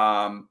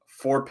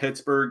for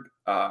Pittsburgh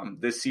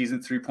this season.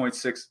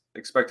 3.6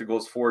 expected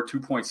goals for,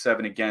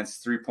 2.7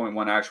 against,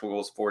 3.1 actual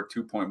goals for,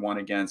 2.1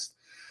 against.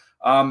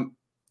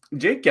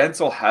 Jake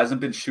Gensel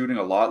hasn't been shooting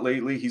a lot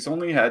lately. He's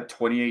only had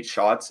 28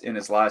 shots in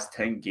his last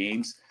 10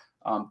 games.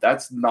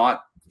 That's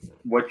not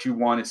what you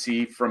want to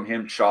see from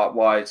him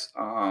shot-wise.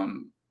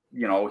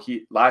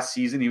 Last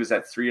season he was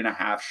at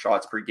 3.5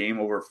 shots per game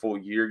over a full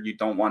year. You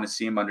don't want to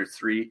see him under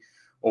 3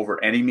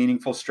 over any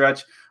meaningful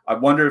stretch. I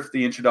wonder if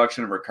the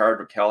introduction of Rickard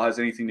Rakell has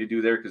anything to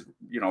do there because,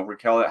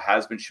 Rakell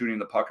has been shooting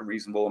the puck a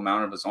reasonable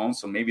amount of his own.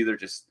 So maybe they're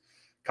just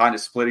kind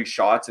of splitting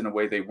shots in a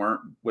way they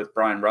weren't with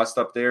Brian Rust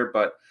up there.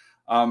 But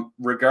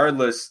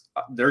regardless,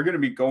 they're going to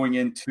be going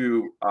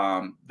into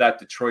that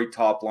Detroit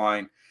top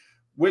line,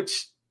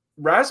 which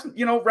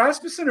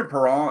Rasmussen and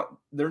Perron,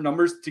 their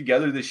numbers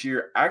together this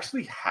year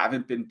actually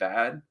haven't been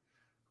bad.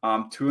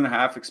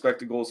 2.5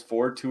 expected goals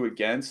for, 2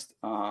 against.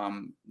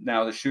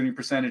 Now the shooting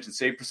percentage and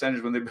save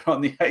percentage when they've been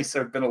on the ice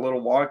have been a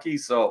little wonky.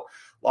 So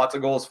lots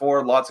of goals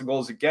for, lots of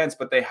goals against,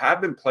 but they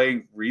have been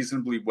playing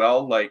reasonably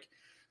well. Like,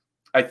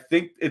 I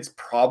think it's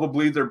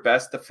probably their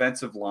best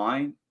defensive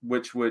line,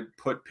 which would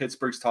put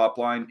Pittsburgh's top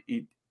line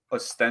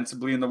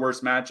ostensibly in the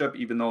worst matchup,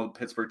 even though the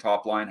Pittsburgh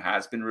top line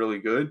has been really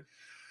good.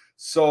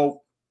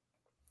 So,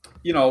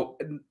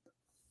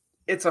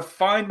 it's a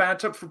fine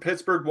matchup for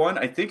Pittsburgh 1.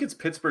 I think it's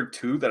Pittsburgh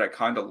 2 that I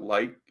kind of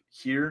like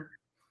here.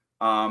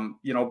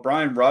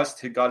 Brian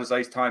Rust had got his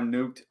ice time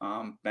nuked,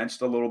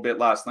 benched a little bit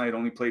last night,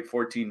 only played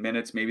 14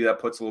 minutes. Maybe that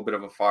puts a little bit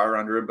of a fire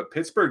under him. But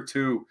Pittsburgh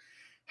 2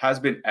 has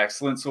been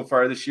excellent so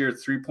far this year.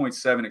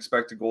 3.7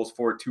 expected goals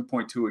for,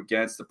 2.2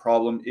 against. The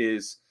problem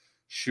is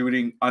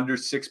shooting under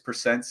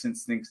 6%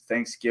 since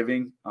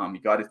Thanksgiving. You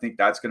got to think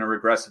that's going to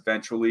regress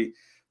eventually.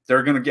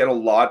 They're going to get a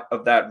lot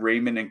of that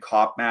Raymond and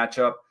Kopp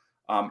matchup.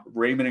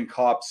 Raymond and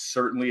Kopp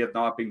certainly have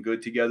not been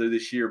good together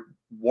this year.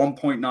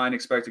 1.9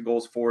 expected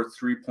goals for,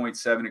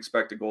 3.7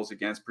 expected goals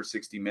against per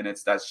 60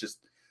 minutes. That's just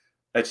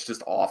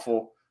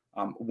awful.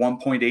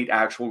 1.8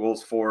 actual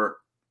goals for,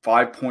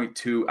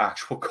 5.2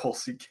 actual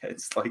goals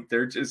against. Like,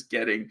 they're just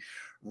getting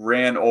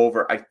ran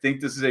over. I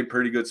think this is a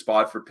pretty good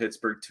spot for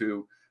Pittsburgh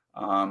too.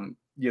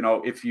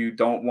 If you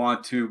don't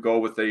want to go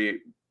with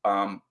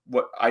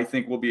what I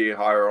think will be a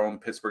higher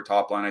owned Pittsburgh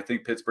top line, I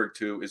think Pittsburgh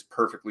 2 is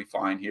perfectly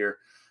fine here.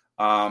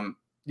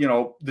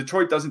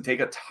 Detroit doesn't take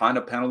a ton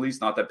of penalties.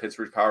 Not that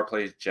Pittsburgh's power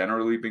play has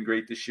generally been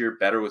great this year,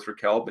 better with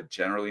Rakell, but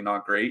generally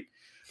not great.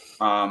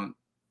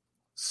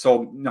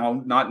 So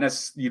no,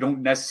 you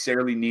don't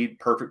necessarily need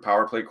perfect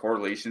power play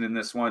correlation in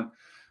this one.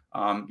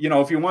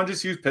 If you want to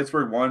just use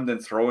Pittsburgh 1, then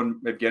throw in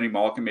Evgeny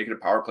Malkin, make it a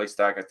power play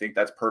stack. I think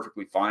that's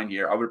perfectly fine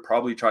here. I would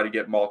probably try to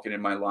get Malkin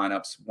in my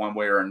lineups one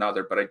way or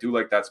another, but I do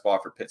like that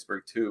spot for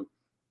Pittsburgh 2.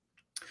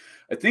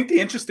 I think the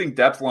interesting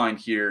depth line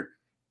here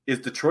is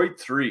Detroit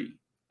 3.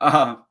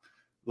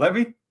 Let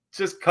me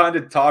just kind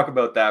of talk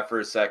about that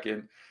for a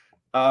second.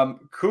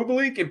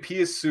 Kubalik and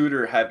Pius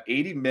Suter have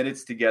 80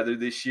 minutes together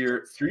this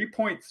year,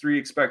 3.3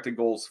 expected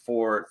goals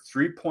for,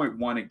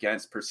 3.1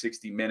 against per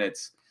 60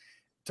 minutes.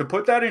 To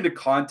put that into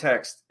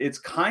context, it's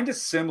kind of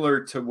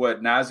similar to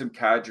what Nazem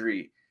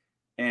Kadri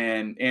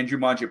and Andrew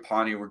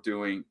Mangiapane were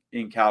doing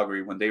in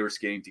Calgary when they were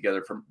skating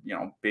together for,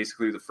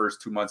 basically the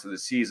first 2 months of the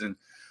season.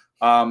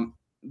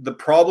 The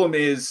problem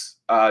is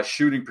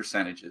shooting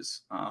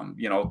percentages.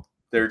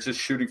 They're just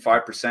shooting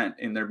 5%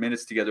 in their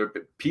minutes together.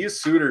 But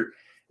Pius Suter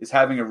is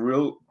having a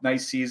real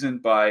nice season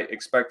by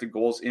expected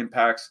goals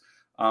impacts.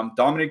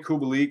 Dominic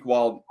Kubalik,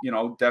 while,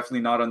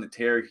 definitely not on the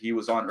tear he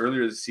was on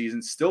earlier this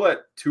season, still at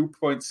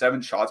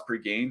 2.7 shots per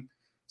game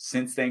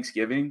since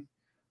Thanksgiving.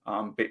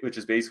 which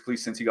is basically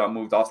since he got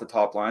moved off the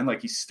top line.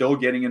 Like, he's still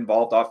getting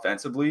involved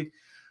offensively.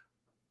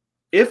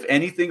 If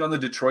anything, on the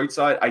Detroit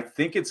side, I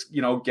think it's,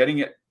 getting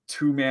it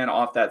 2-man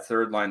off that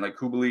third line, like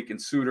Kubalik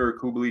and Suter,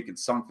 Kubalik and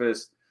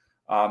Sundqvist,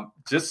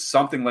 just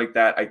something like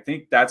that. I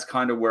think that's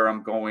kind of where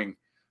I'm going.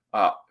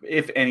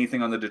 If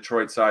anything, on the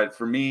Detroit side,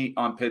 for me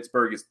on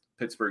Pittsburgh is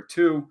Pittsburgh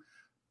 2.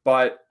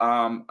 But,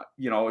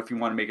 if you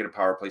want to make it a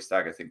power play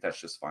stack, I think that's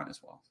just fine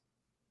as well.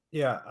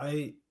 Yeah,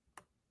 I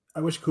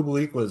wish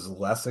Kubalik was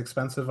less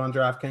expensive on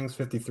DraftKings.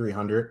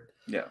 5,300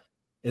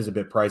 is a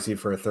bit pricey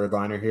for a third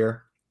liner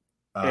here.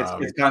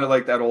 It's kind of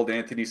like that old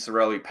Anthony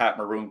Cirelli, Pat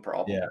Maroon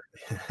problem.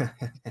 Yeah.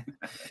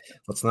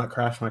 Let's not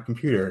crash my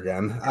computer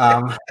again.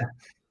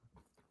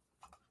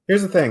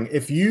 Here's the thing.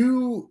 If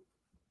you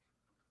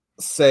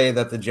say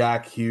that the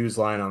Jack Hughes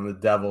line on the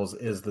Devils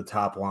is the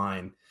top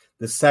line,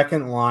 the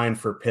second line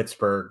for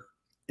Pittsburgh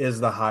is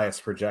the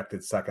highest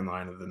projected second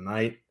line of the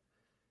night.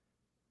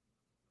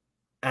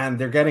 And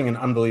they're getting an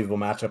unbelievable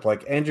matchup.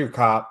 Like, Andrew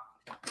Kopp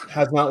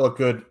has not looked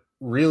good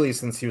really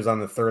since he was on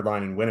the third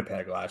line in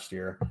Winnipeg last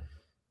year.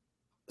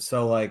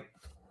 So, like,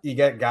 you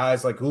get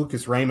guys like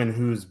Lucas Raymond,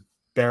 who's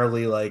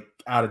barely, like,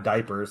 out of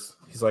diapers.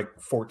 He's, like,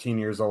 14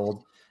 years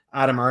old.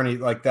 Adam Ernie,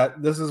 like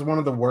that. This is one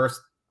of the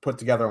worst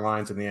put-together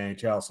lines in the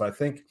NHL. So I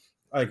think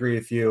I agree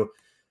with you.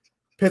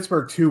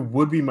 Pittsburgh 2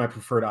 would be my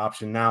preferred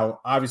option.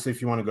 Now, obviously,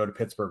 if you want to go to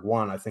Pittsburgh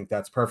 1, I think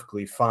that's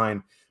perfectly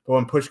fine. But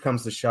when push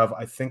comes to shove,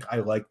 I think I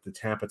like the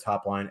Tampa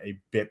top line a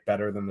bit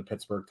better than the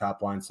Pittsburgh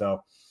top line.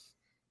 So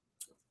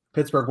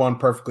Pittsburgh 1,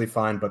 perfectly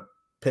fine, but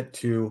Pitt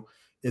 2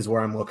 is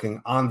where I'm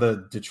looking. On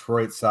the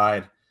Detroit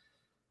side,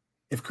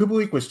 if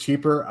Kubalik was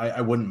cheaper,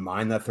 I wouldn't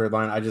mind that third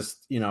line. I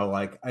just,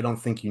 I don't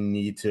think you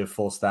need to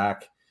full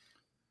stack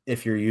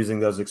if you're using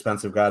those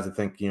expensive guys. I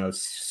think,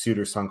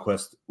 Suter,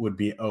 Sundqvist would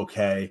be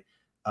okay.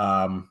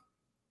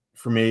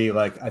 For me,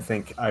 like, I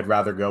think I'd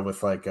rather go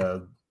with like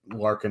a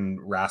Larkin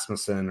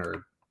Rasmussen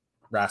or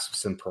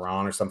Rasmussen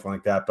Perron or something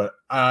like that. But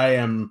I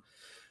am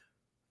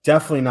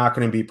definitely not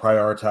going to be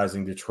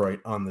prioritizing Detroit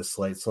on this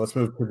slate. So let's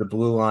move to the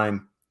blue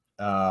line.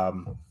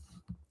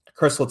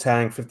 Chris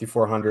Letang,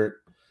 5,400,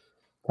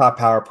 top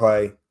power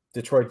play.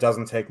 Detroit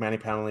doesn't take many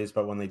penalties,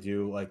 but when they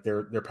do, like,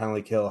 their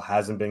penalty kill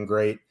hasn't been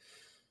great.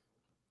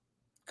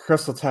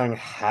 Chris Letang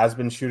has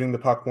been shooting the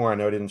puck more. I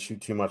know he didn't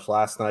shoot too much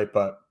last night,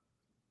 but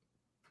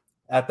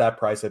at that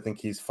price, I think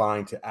he's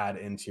fine to add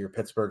into your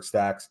Pittsburgh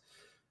stacks.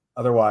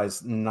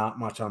 Otherwise, not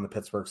much on the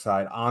Pittsburgh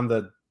side. On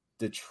the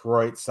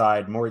Detroit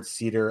side, Moritz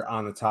Seider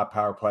on the top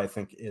power play, I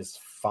think, is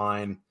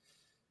fine.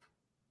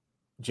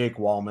 Jake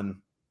Wallman,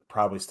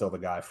 probably still the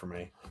guy for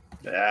me.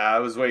 Yeah, I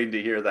was waiting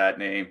to hear that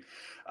name.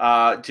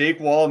 Jake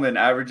Wallman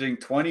averaging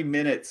 20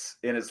 minutes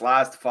in his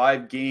last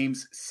 5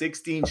 games,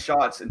 16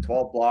 shots and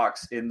 12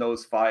 blocks in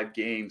those 5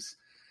 games.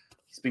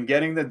 He's been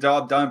getting the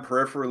job done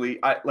peripherally.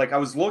 I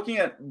was looking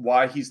at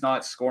why he's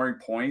not scoring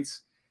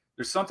points.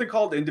 There's something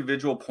called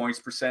individual points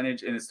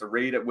percentage, and it's the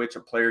rate at which a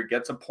player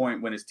gets a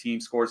point when his team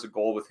scores a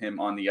goal with him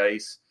on the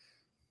ice.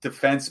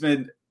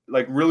 Defensemen,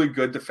 like really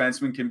good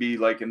defensemen, can be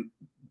like,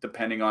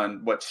 depending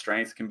on what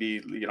strength, can be,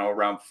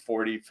 around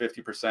 40,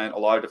 50%. A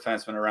lot of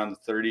defensemen around the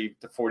 30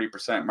 to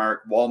 40%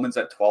 mark. Wallman's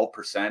at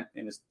 12%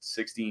 in his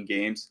 16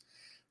 games.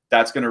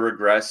 That's going to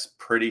regress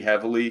pretty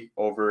heavily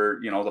over,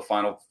 the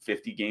final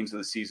 50 games of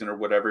the season or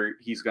whatever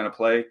he's going to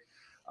play.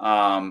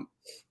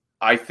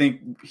 I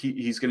think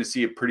he's going to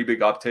see a pretty big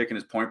uptick in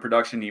his point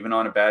production, even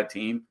on a bad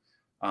team,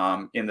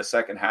 in the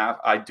second half.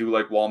 I do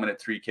like Wallman at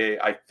 3K.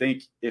 I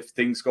think if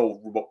things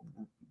go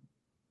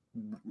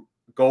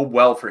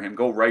well for him,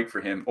 go right for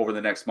him over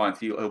the next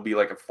month, he'll be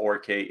like a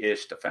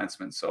 4K-ish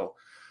defenseman. So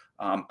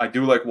I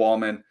do like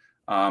Wallman.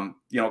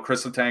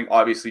 Chris Letang,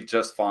 obviously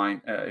just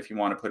fine if you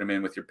want to put him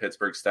in with your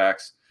Pittsburgh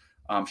stacks.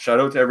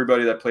 Shout out to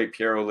everybody that played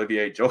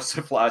Pierre-Olivier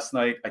Joseph last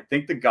night. I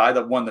think the guy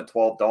that won the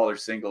 $12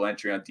 single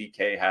entry on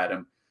DK had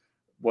him.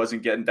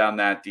 Wasn't getting down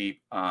that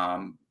deep.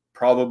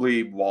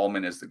 Probably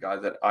Wallman is the guy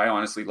that I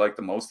honestly like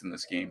the most in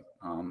this game.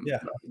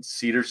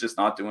 Seider's just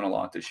not doing a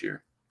lot this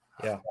year.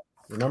 Yeah.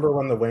 Remember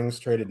when the Wings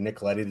traded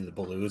Nick Leddy to the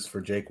Blues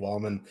for Jake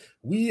Wallman?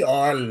 We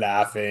are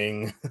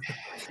laughing.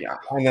 Yeah.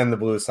 And then the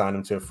Blues signed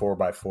him to a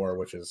 4x4,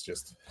 which is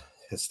just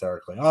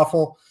hysterically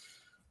awful.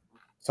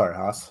 Sorry,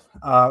 Haas.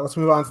 Let's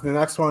move on to the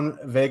next one.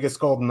 Vegas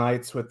Golden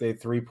Knights with a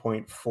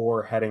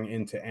 3.4 heading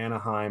into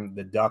Anaheim.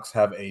 The Ducks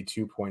have a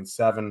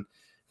 2.7.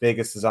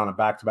 Vegas is on a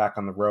back-to-back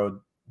on the road.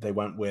 They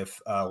went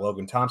with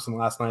Logan Thompson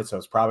last night, so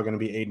it's probably going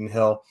to be Aiden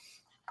Hill.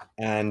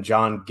 And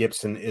John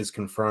Gibson is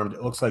confirmed.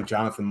 It looks like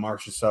Jonathan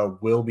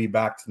Marchessault will be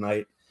back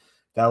tonight.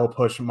 That will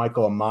push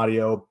Michael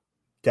Amadio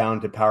down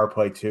to power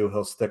play 2.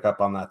 He'll stick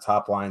up on that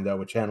top line, though,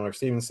 with Chandler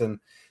Stevenson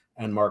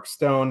and Mark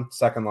Stone.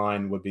 Second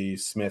line would be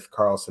Smith,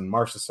 Carlson,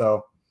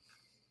 Marchessault.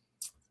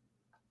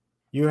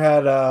 You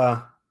had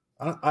I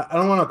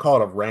don't want to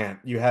call it a rant.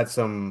 You had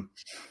some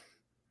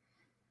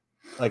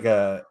like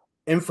a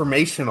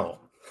informational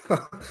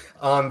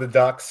on the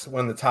Ducks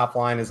when the top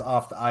line is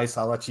off the ice.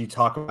 I'll let you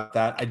talk about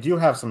that. I do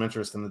have some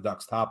interest in the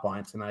Ducks top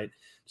line tonight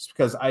just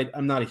because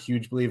I'm not a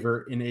huge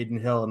believer in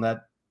Aiden Hill, and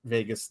that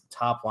Vegas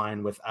top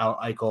line without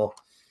Eichel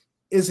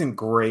isn't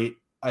great.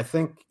 I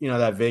think,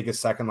 that Vegas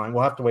second line,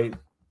 we'll have to wait.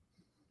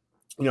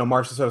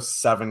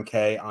 Marchessault's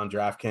 $7K on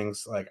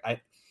DraftKings.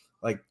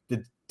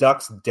 The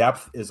Ducks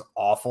depth is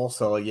awful.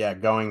 So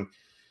going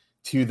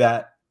to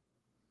that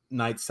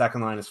night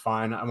second line is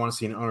fine. I want to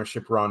see an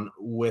ownership run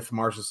with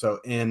Marchessault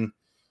in.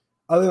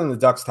 Other than the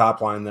Ducks top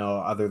line,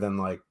 though, other than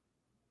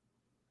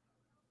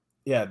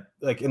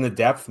in the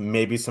depth,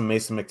 maybe some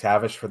Mason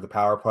McTavish for the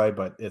power play,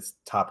 but it's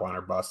top line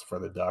or bust for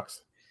the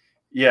Ducks.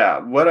 Yeah,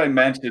 what I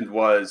mentioned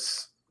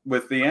was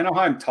with the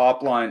Anaheim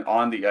top line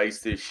on the ice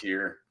this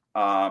year,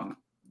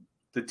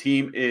 the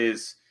team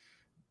is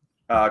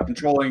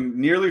controlling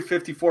nearly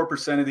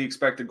 54% of the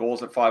expected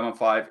goals at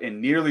 5-on-5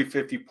 and nearly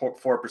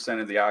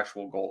 54% of the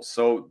actual goals.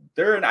 So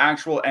they're an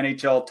actual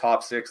NHL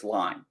top 6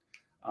 line.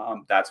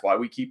 That's why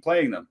we keep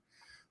playing them.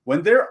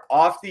 When they're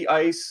off the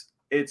ice,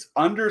 it's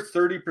under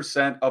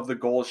 30% of the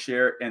goal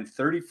share and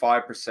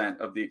 35%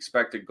 of the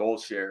expected goal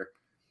share.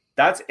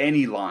 That's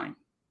any line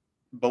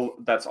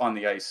that's on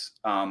the ice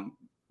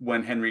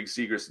when Henrik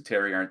Zegras and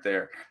Terry aren't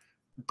there.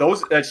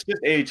 That's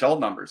just AHL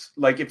numbers.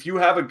 If you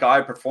have a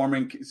guy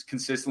performing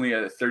consistently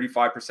at a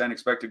 35%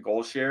 expected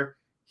goal share,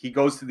 he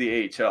goes to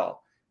the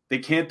AHL. They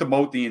can't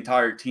demote the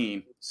entire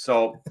team,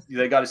 so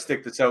they got to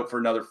stick this out for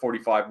another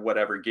 45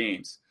 whatever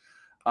games.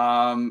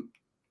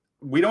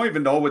 We don't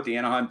even know what the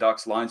Anaheim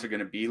Ducks lines are going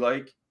to be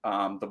like.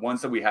 The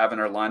ones that we have in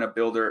our lineup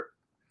builder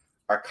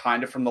are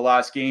kind of from the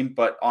last game,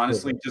 but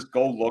honestly, just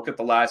go look at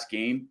the last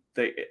game.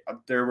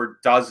 There were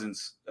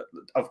dozens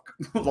of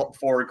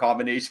forward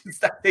combinations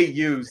that they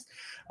used.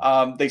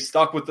 They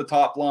stuck with the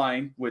top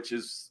line, which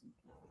is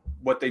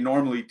what they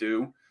normally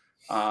do.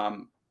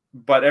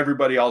 But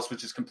everybody else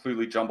was just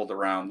completely jumbled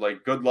around.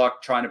 Good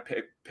luck trying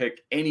to pick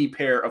any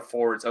pair of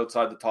forwards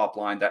outside the top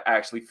line that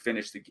actually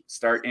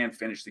start and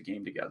finish the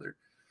game together.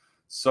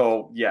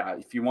 So, yeah,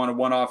 if you want to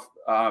one-off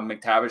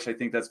McTavish, I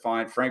think that's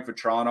fine. Frank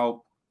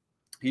Vetrano,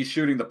 he's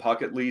shooting the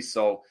puck at least.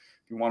 So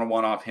if you want to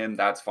one-off him,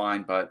 that's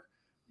fine. But,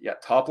 yeah,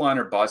 top line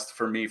or bust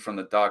for me from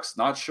the Ducks.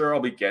 Not sure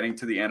I'll be getting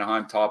to the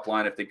Anaheim top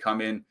line if they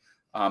come in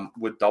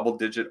with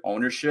double-digit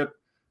ownership.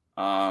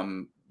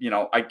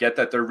 I get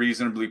that they're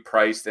reasonably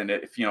priced. And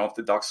if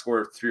the Ducks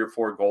score 3 or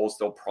 4 goals,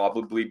 they'll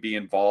probably be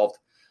involved.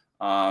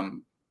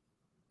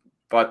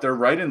 But they're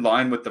right in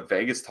line with the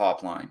Vegas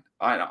top line.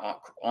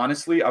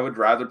 Honestly, I would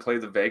rather play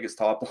the Vegas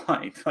top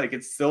line.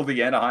 It's still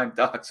the Anaheim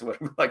Ducks. What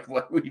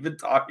are we even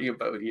talking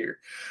about here?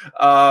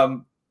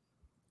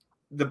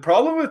 The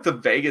problem with the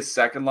Vegas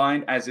second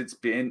line, as it's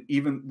been,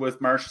 even with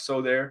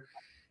Marchessault there,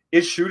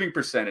 is shooting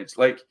percentage.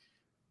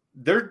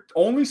 They're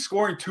only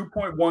scoring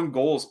 2.1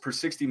 goals per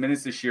 60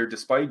 minutes this year,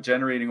 despite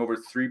generating over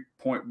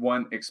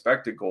 3.1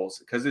 expected goals,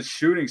 because it's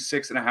shooting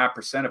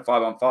 6.5% at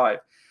 5-on-5.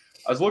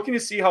 I was looking to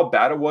see how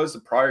bad it was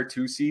the prior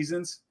 2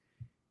 seasons.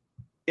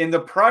 In the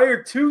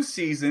prior 2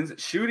 seasons,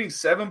 shooting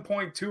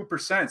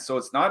 7.2%. So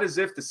it's not as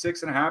if the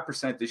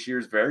 6.5% this year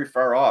is very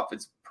far off.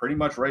 It's pretty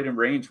much right in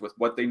range with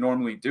what they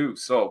normally do.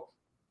 So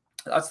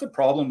that's the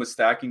problem with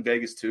stacking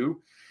Vegas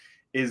too,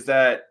 is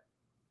that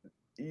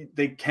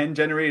they can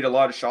generate a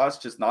lot of shots,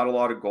 just not a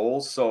lot of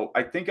goals. So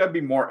I think I'd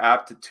be more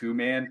apt to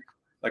 2-man,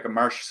 like a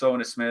Marchessault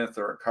and a Smith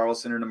or a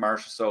Carlson and a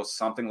Marchessault,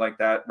 something like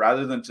that,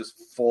 rather than just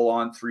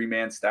full-on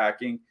 3-man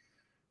stacking.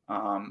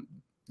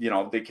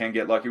 They can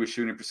get lucky with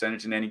shooting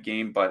percentage in any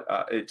game, but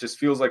it just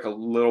feels like a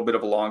little bit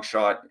of a long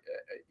shot,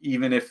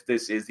 even if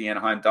this is the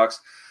Anaheim Ducks.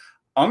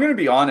 I'm going to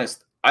be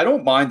honest. I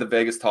don't mind the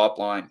Vegas top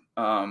line.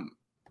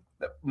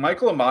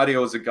 Michael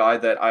Amadio is a guy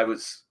that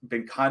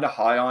been kind of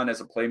high on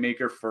as a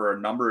playmaker for a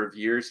number of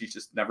years. He's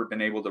just never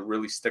been able to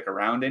really stick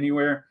around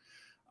anywhere.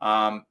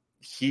 The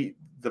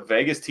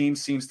Vegas team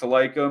seems to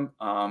like him.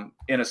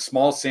 In a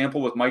small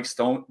sample with Mark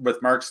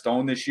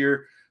Stone this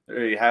year,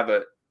 they have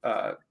a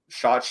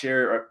shot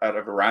share at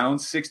around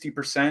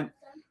 60%,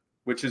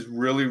 which is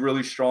really,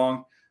 really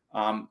strong.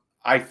 I'm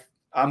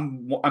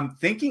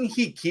thinking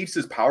he keeps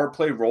his power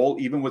play role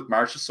even with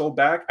Marchessault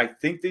back. I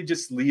think they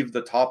just leave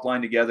the top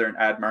line together and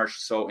add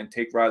Marchessault and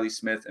take Riley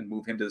Smith and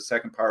move him to the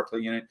second power play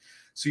unit.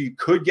 So you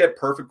could get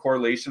perfect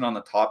correlation on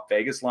the top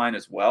Vegas line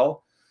as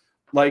well.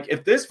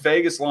 If this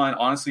Vegas line,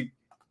 honestly,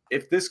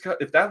 if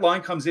that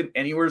line comes in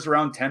anywhere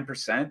around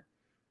 10%,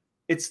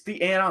 it's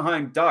the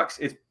Anaheim Ducks.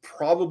 It's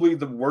probably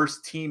the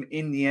worst team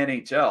in the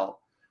NHL.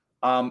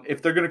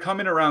 If they're going to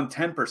come in around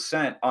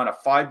 10% on a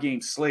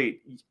 5-game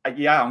slate,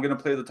 I'm going to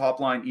play the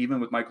top line even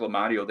with Michael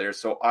Amadio there.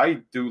 So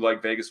I do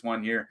like Vegas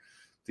 1 here.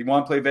 If you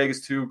want to play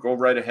Vegas 2, go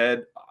right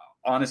ahead.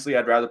 Honestly,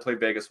 I'd rather play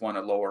Vegas 1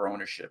 at lower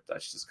ownership.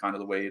 That's just kind of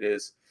the way it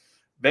is.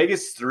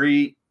 Vegas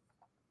 3,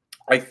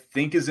 I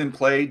think, is in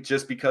play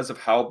just because of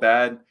how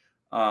bad.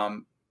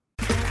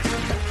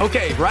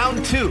 Okay,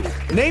 round 2.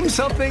 Name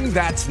something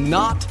that's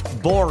not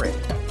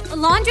boring. A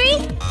laundry?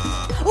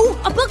 Ooh,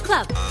 a book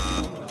club.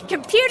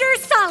 Computer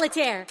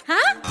solitaire,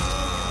 huh?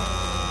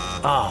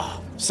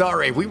 Ah,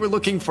 sorry, we were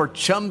looking for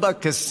Chumba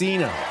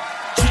Casino.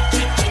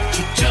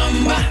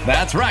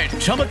 That's right,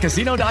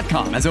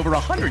 ChumbaCasino.com has over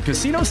 100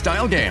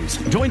 casino-style games.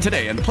 Join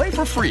today and play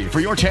for free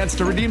for your chance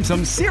to redeem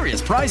some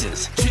serious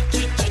prizes.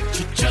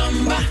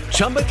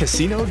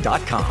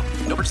 ChumbaCasino.com.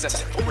 No purchase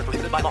necessary. Void where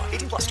prohibited by law.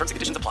 18 plus terms and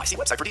conditions apply. See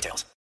website for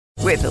details.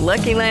 With the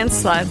Lucky Land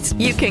Slots,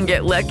 you can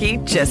get lucky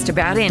just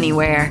about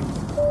anywhere.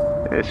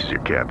 This is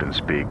your captain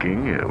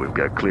speaking. We've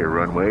got clear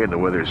runway and the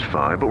weather's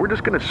fine, but we're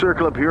just going to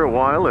circle up here a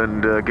while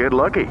and get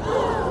lucky.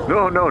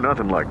 No,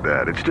 nothing like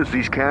that. It's just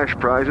these cash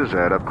prizes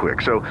add up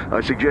quick. So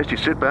I suggest you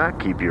sit back,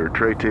 keep your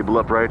tray table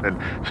upright, and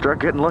start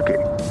getting lucky.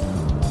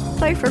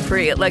 Play for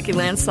free at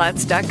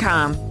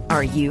LuckyLandSlots.com.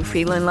 Are you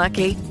feeling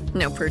lucky?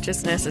 No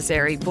purchase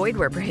necessary. Void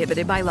where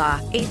prohibited by law.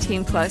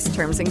 18 plus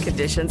terms and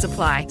conditions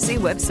apply. See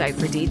website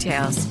for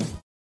details.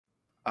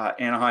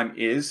 Anaheim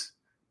is,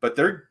 but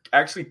they're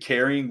actually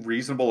carrying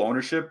reasonable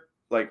ownership,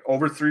 like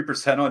over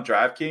 3% on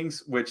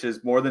DraftKings, which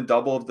is more than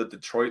double of the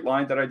Detroit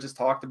line that I just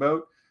talked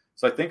about.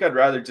 So I think I'd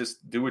rather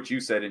just do what you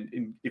said.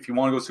 And if you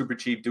want to go super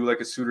cheap, do like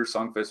a Suter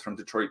Sundqvist from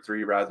Detroit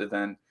 3 rather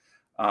than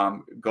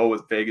go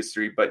with Vegas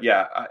 3. But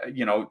yeah,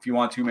 if you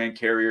want two-man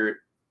carrier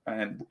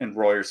and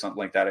Roy or something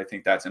like that, I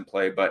think that's in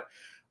play. But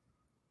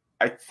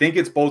I think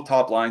it's both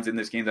top lines in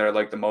this game that I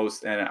like the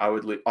most, and I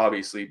would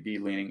obviously be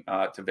leaning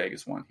to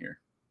Vegas 1 here.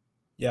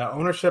 Yeah,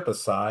 ownership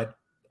aside,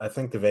 I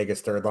think the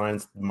Vegas third line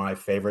is my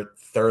favorite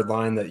third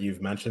line that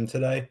you've mentioned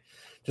today,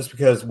 just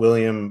because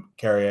William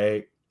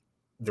Carrier,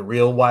 the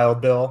real Wild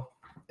Bill,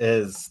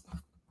 is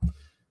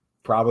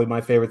probably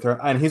my favorite third.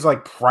 And he's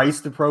like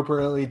priced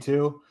appropriately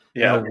too.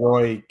 Yeah.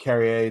 Roy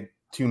Carrier,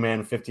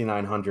 two-man,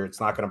 5,900.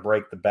 It's not going to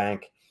break the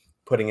bank.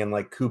 Putting in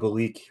like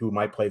Kubalik, who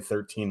might play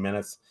 13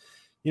 minutes.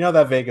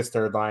 That Vegas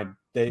third line,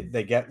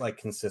 they get like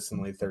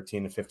consistently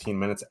 13 to 15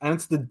 minutes, and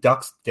it's the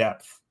Ducks'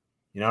 depth.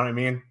 You know what I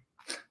mean?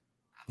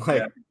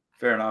 Like, yeah,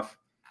 fair enough.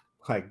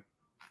 Like,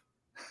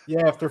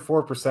 yeah, after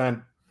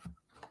 4%,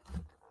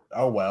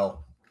 oh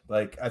well.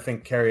 Like, I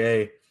think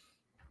Carrier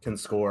can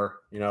score.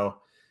 I'm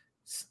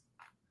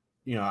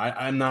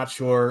not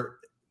sure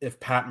if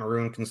Pat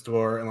Maroon can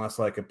score unless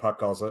like a puck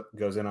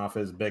goes in off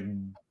his big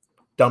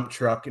dump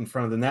truck in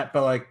front of the net.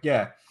 But like,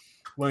 yeah,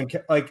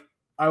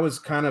 I was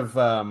kind of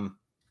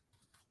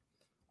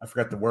I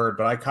forgot the word,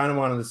 but I kind of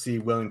wanted to see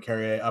William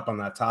Carrier up on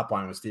that top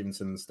line with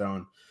Stevenson and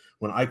Stone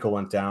when Eichel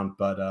went down.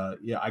 But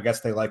yeah, I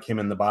guess they like him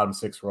in the bottom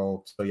 6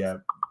 role. So yeah,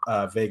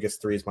 Vegas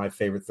 3 is my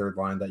favorite third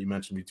line that you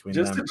mentioned between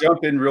them. Just them. to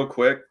jump in real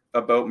quick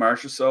about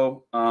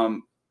Marchessault,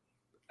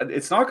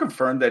 it's not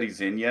confirmed that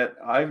he's in yet.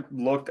 I've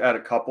looked at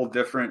a couple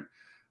different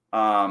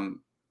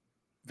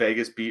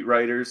Vegas beat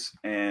writers,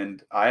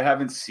 and I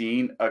haven't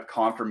seen a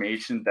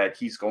confirmation that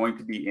he's going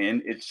to be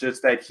in. It's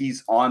just that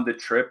he's on the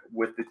trip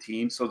with the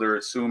team, so they're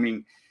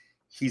assuming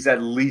he's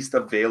at least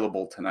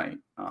available tonight.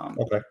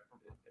 Okay.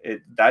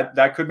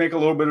 That could make a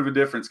little bit of a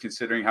difference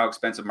considering how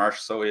expensive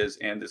Marchessault is,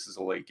 and this is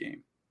a late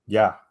game.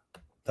 Yeah,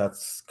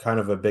 that's kind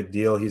of a big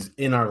deal. He's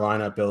in our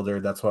lineup builder.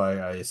 That's why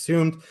I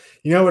assumed.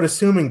 You know what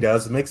assuming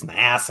does? It makes an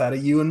ass out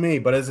of you and me.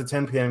 But it's a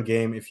 10 p.m.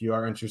 game if you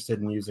are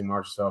interested in using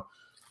Marchessault.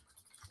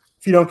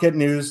 If you don't get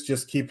news,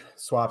 just keep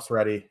swaps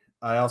ready.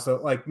 I also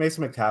like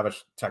Mason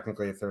McTavish,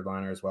 technically a third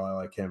liner as well. I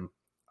like him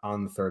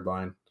on the third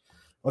line.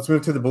 Let's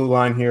move to the blue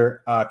line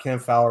here. Cam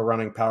Fowler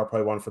running power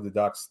play 1 for the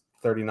Ducks,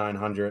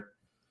 3,900.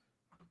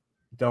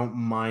 Don't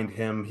mind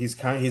him. He's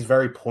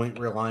very point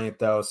reliant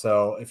though.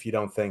 So if you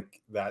don't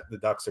think that the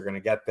Ducks are going to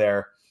get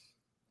there,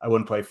 I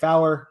wouldn't play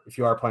Fowler. If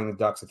you are playing the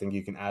Ducks, I think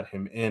you can add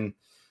him in.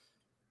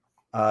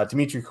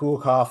 Dmitry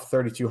Kulikov,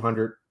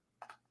 3,200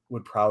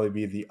 would probably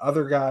be the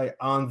other guy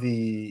on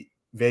the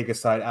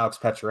Vegas side. Alex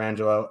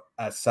Pietrangelo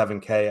at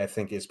 7K, I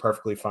think is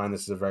perfectly fine.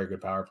 This is a very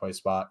good power play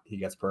spot. He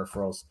gets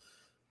peripherals.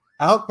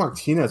 Alec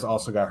Martinez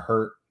also got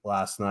hurt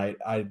last night.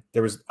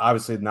 There was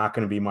obviously not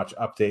going to be much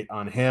update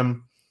on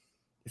him.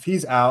 If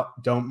he's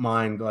out, don't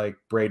mind like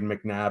Braden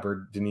McNabb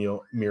or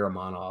Daniil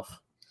Miramonov.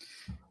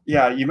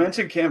 Yeah, you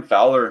mentioned Cam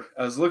Fowler.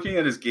 I was looking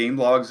at his game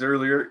logs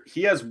earlier.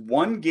 He has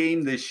one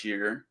game this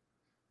year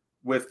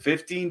with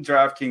 15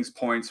 DraftKings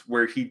points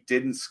where he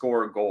didn't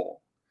score a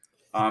goal.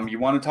 You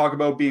want to talk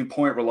about being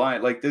point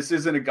reliant. Like, this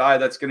isn't a guy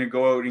that's going to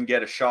go out and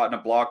get a shot and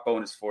a block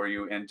bonus for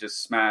you and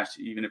just smash,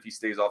 even if he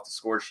stays off the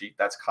score sheet.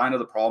 That's kind of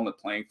the problem with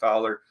playing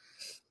Fowler.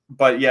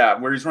 But yeah,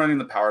 where he's running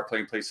the power play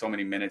and plays so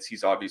many minutes,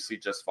 he's obviously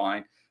just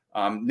fine.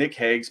 Nick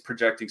Hague's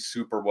projecting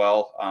super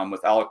well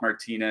with Alec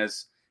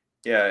Martinez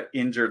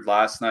injured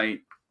last night.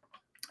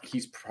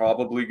 He's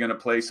probably going to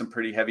play some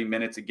pretty heavy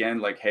minutes again.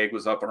 Like, Hague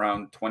was up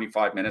around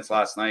 25 minutes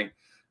last night.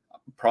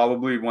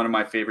 Probably one of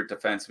my favorite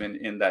defensemen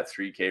in that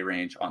 3K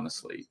range on the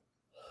slate.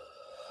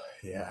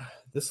 Yeah,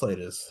 this slate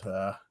is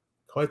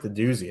quite the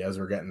doozy as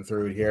we're getting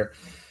through it here.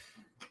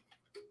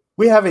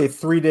 We have a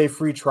 3-day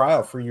free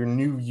trial for your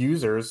new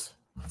users.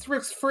 It's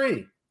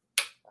risk-free,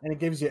 and it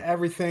gives you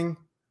everything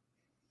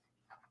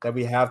that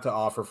we have to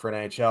offer for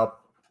NHL.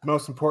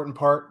 Most important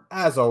part,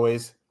 as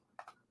always,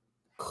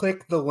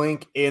 click the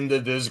link in the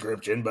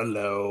description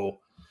below.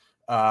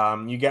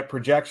 You get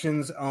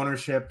projections,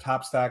 ownership,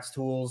 top stacks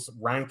tools,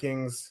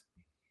 rankings,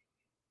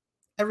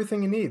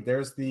 everything you need.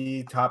 There's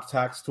the top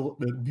stacks tool,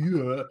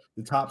 the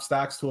top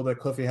stacks tool that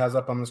Cliffy has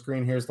up on the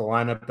screen. Here's the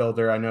lineup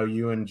builder. I know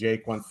you and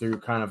Jake went through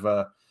kind of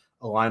a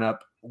lineup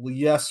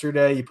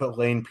yesterday. You put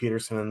Lane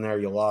Peterson in there.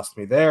 You lost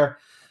me there.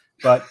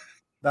 But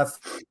that's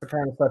the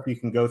kind of stuff you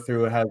can go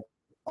through. It has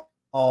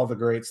all the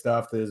great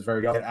stuff that is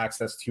very good.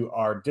 Access to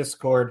our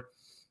Discord,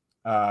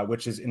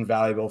 which is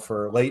invaluable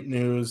for late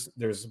news.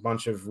 There's a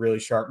bunch of really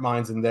sharp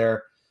minds in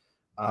there.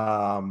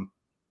 So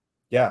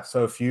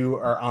if you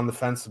are on the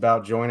fence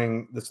about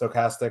joining the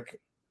Stochastic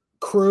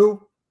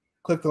crew,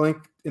 click the link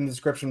in the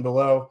description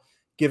below.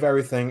 Give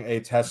everything a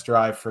test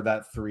drive for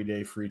that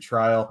 3-day free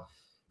trial.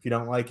 If you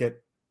don't like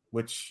it,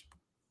 which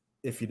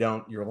if you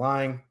don't, you're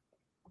lying.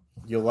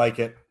 You'll like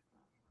it.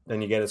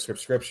 Then you get a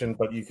subscription,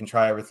 but you can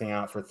try everything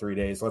out for 3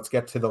 days. Let's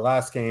get to the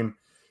last game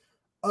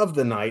of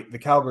the night. The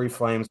Calgary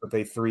Flames with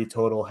a 3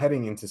 total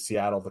heading into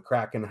Seattle. The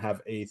Kraken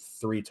have a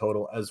 3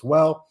 total as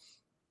well.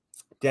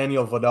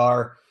 Daniel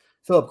Vladar,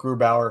 Philip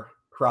Grubauer,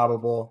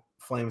 probable.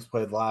 Flames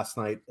played last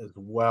night as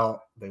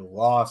well. They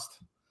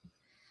lost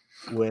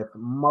with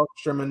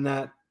Markstrom in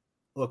net.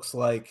 Looks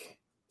like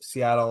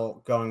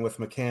Seattle going with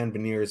McCann,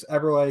 Beniers,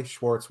 Eberle,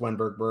 Schwartz,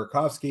 Wenberg,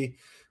 Burakovsky,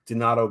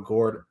 Donato,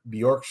 Gord,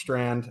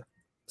 Bjorkstrand.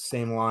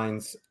 Same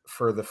lines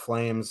for the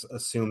Flames,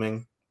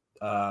 assuming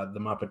the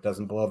Muppet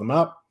doesn't blow them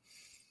up.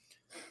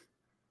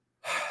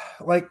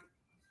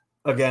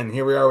 Again,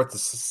 here we are with the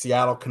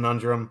Seattle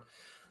conundrum.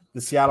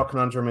 The Seattle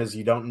conundrum is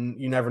you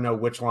never know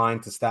which line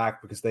to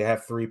stack because they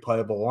have 3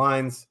 playable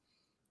lines.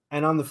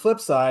 And on the flip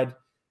side,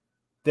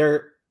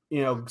 they're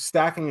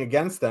stacking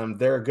against them.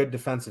 They're a good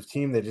defensive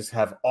team. They just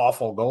have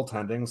awful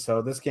goaltending.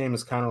 So this game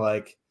is kind of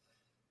like,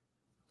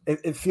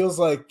 it feels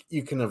like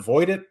you can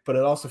avoid it, but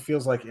it also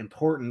feels like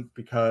important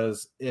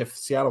because if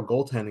Seattle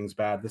goaltending is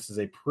bad, this is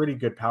a pretty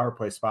good power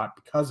play spot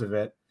because of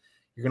it.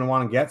 You're going to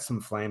want to get some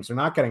Flames. They're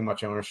not getting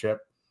much ownership.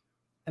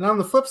 And on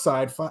the flip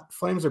side,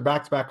 Flames are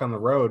back-to-back on the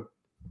road.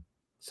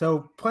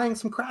 So playing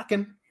some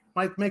Kraken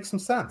might make some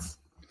sense.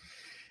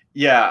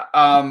 Yeah,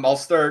 I'll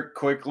start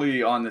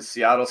quickly on the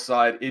Seattle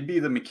side. It'd be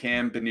the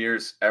McCann,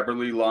 Beniers,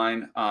 Eberle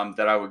line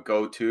that I would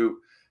go to.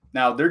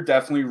 Now, they're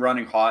definitely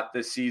running hot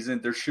this season.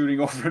 They're shooting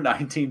over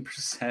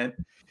 19%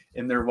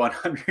 in their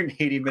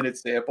 180-minute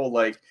sample.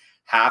 Like,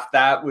 half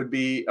that would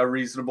be a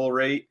reasonable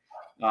rate.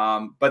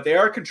 But they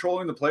are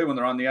controlling the play when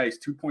they're on the ice.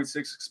 2.6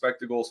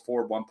 expected goals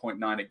for,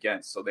 1.9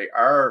 against. So they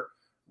are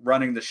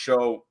running the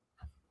show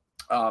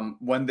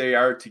when they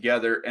are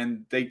together.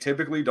 And they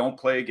typically don't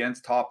play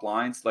against top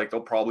lines. Like, they'll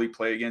probably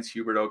play against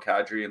Huberdeau,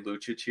 Kadri, and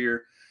Lucic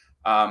here.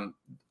 I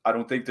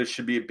don't think this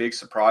should be a big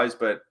surprise,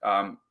 but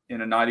in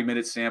a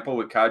 90-minute sample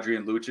with Kadri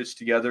and Lucic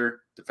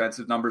together,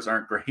 defensive numbers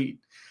aren't great.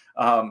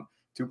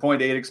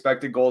 2.8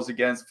 expected goals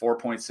against,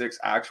 4.6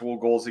 actual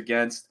goals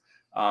against.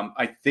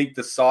 I think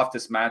the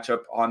softest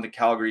matchup on the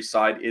Calgary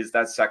side is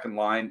that second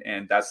line,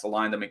 and that's the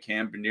line that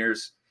McCann,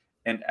 Beniers,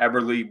 and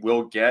Eberle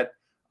will get.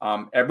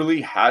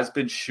 Eberle has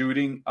been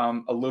shooting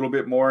a little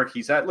bit more.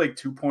 He's at like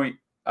 2.7,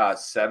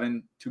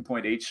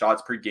 2.8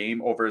 shots per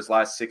game over his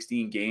last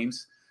 16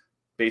 games.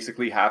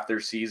 Basically half their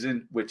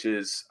season, which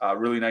is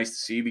really nice to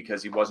see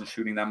because he wasn't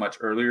shooting that much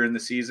earlier in the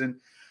season.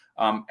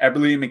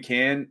 Eberle and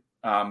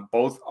McCann,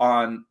 both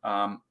on,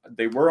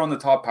 they were on the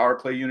top power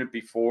play unit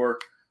before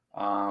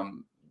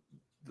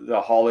the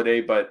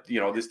holiday, but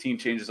this team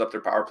changes up their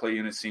power play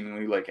unit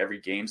seemingly like every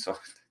game. So,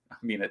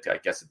 I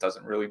guess it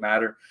doesn't really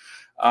matter.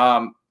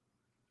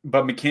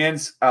 But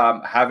McCann's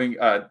having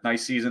a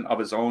nice season of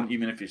his own,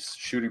 even if his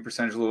shooting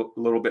percentage is a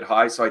little bit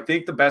high. So I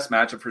think the best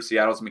matchup for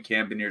Seattle is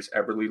McCann, Beniers,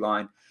 Eberle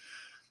line.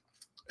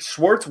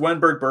 Schwartz,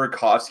 Wenberg,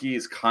 Burakovsky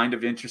is kind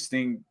of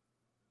interesting,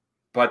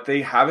 but they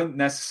haven't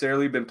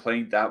necessarily been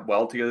playing that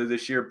well together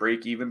this year.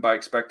 Break even by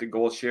expected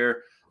goal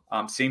share.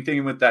 Same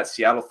thing with that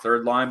Seattle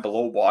third line,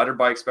 below water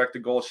by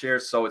expected goal share.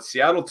 So it's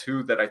Seattle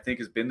 2 that I think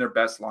has been their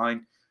best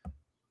line,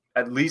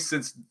 at least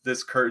since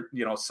this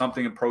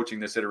something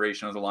approaching this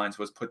iteration of the lines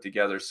was put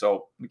together.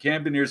 So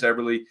McCann, Beniers,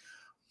 Eberle.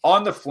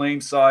 On the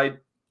Flame side,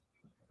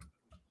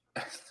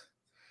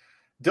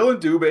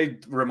 Dylan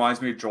Dubé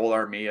reminds me of Joel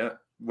Armia,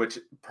 which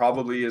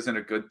probably isn't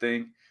a good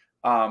thing.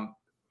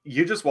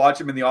 You just watch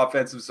him in the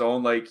offensive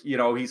zone.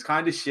 He's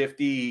kind of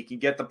shifty. He can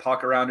get the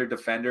puck around a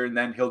defender, and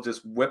then he'll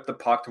just whip the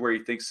puck to where he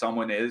thinks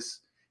someone is,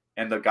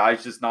 and the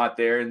guy's just not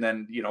there. And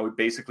then, he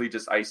basically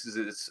just ices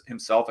it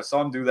himself. I saw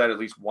him do that at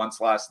least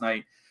once last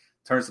night,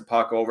 turns the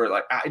puck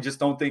over. I just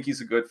don't think he's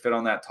a good fit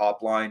on that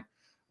top line.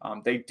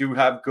 They do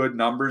have good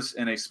numbers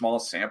in a small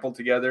sample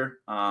together.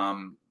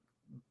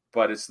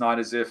 But it's not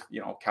as if,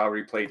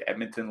 Calgary played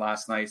Edmonton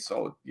last night.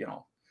 So,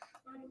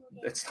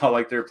 it's not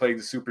like they're playing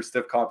the super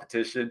stiff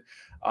competition.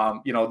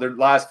 Their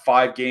last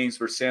 5 games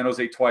were San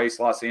Jose twice,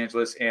 Los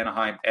Angeles,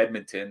 Anaheim,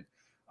 Edmonton.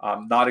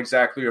 Not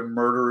exactly a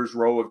murderer's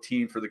row of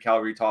team for the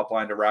Calgary top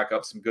line to rack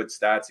up some good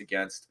stats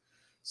against.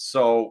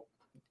 So,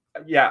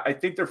 yeah, I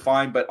think they're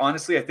fine. But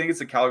honestly, I think it's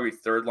the Calgary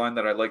third line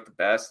that I like the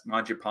best.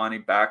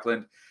 Mangiapane,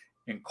 Backlund,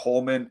 and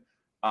Coleman.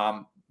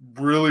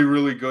 Really,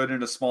 really good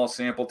in a small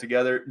sample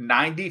together.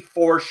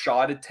 94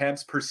 shot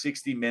attempts per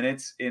 60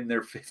 minutes in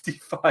their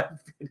 55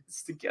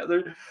 minutes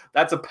together.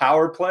 That's a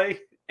power play.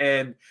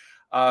 And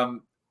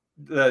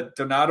the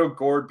Donato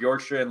Gord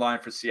Bjorkstrand line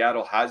for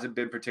Seattle hasn't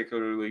been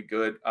particularly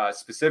good,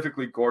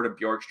 specifically Gord and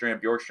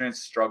Bjorkstrand.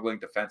 Bjorkstrand's struggling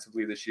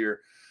defensively this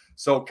year.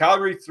 So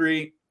Calgary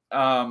 3,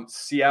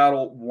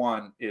 Seattle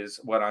 1 is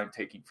what I'm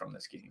taking from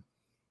this game.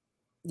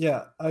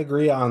 Yeah, I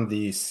agree on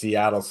the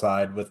Seattle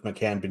side with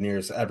McCann,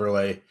 Beniers,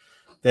 Eberle.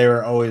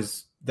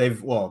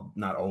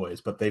 Not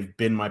always, but they've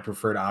been my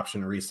preferred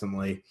option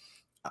recently.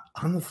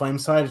 On the Flame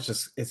side,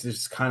 it's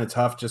just kind of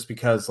tough just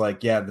because, the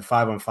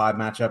 5-on-5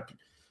 matchup,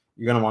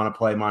 you're going to want to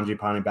play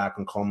Mangiapane back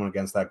on Coleman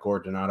against that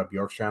Gord Donato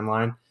Bjorkstrand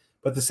line.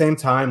 But at the same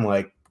time,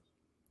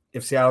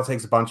 if Seattle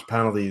takes a bunch of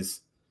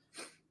penalties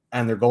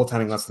and their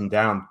goaltending lets them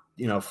down,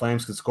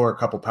 Flames could score a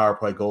couple power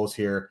play goals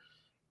here,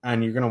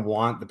 and you're going to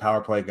want the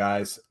power play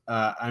guys.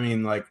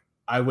 I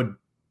would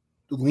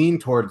lean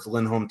towards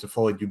Lindholm to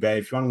fully Dubé.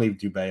 If you want to leave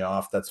Dubé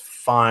off, that's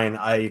fine.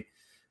 I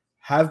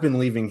have been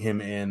leaving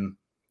him in.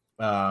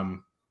 I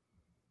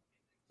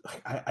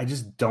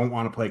just don't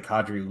want to play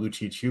Kadri,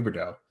 Lucic,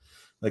 Huberdeau.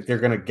 They're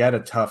going to get a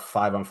tough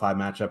 5-on-5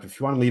 matchup. If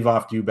you want to leave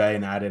off Dubé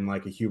and add in a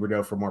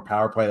Huberdeau for more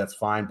power play, that's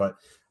fine. But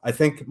I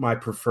think my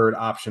preferred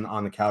option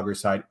on the Calgary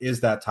side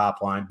is that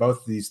top line.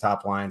 Both of these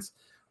top lines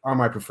are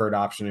my preferred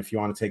option. If you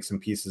want to take some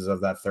pieces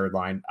of that third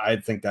line, I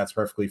think that's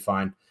perfectly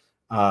fine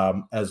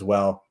as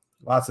well.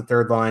 Lots of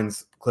third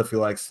lines Cliffy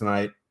likes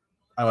tonight.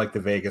 I like the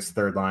Vegas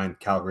third line,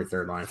 Calgary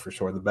third line for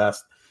sure, the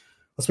best.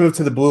 Let's move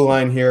to the blue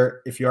line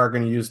here. If you are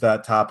going to use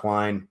that top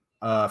line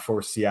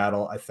for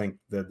Seattle, I think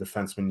the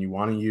defenseman you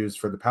want to use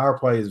for the power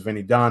play is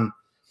Vinny Dunn.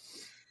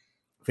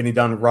 Vinny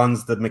Dunn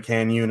runs the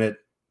McCann unit.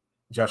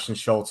 Justin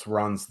Schultz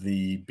runs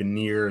the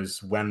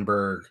Beniers,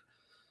 Wenberg,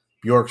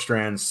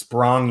 Bjorkstrand,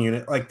 Sprong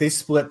unit. They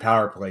split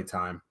power play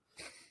time,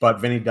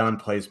 but Vinny Dunn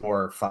plays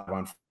more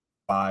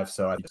 5-on-5,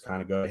 so I just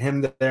kind of go to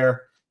him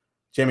there.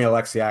 Jamie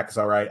Alexiak is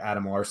all right.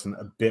 Adam Larson,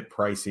 a bit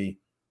pricey,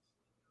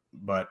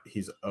 but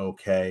he's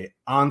okay.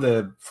 On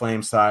the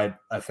Flame side,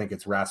 I think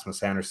it's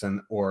Rasmus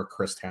Anderson or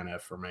Chris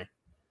Tanev for me.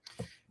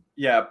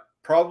 Yeah,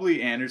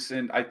 probably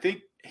Anderson. I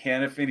think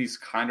Hanifin, he's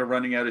kind of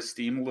running out of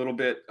steam a little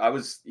bit.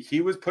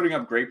 He was putting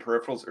up great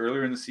peripherals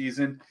earlier in the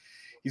season.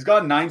 He's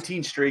got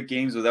 19 straight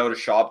games without a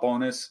shot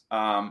bonus,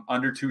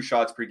 under 2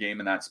 shots per game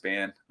in that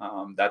span.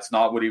 That's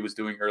not what he was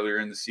doing earlier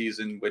in the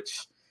season,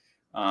 which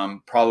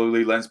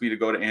probably lends me to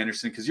go to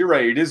Anderson, because you're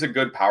right, it is a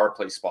good power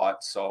play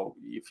spot. So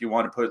if you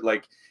want to put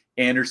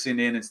Anderson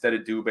in instead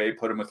of Dubé,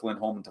 put him with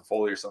Lindholm and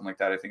Toffoli or something like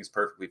that, I think it's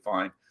perfectly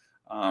fine.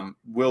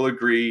 Will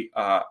agree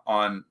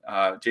on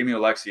Jamie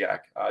Alexiak.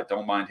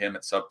 Don't mind him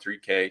at sub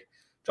 3K.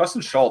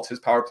 Justin Schultz, his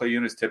power play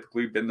unit has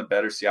typically been the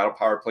better Seattle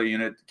power play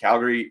unit.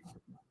 Calgary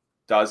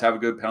does have a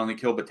good penalty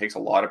kill, but takes a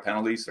lot of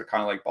penalties. They're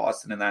kind of like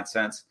Boston in that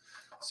sense.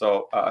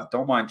 So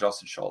don't mind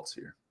Justin Schultz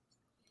here.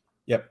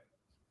 Yep.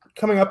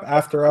 Coming up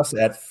after us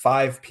at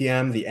 5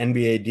 p.m., the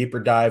NBA Deeper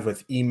Dive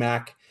with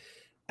EMAC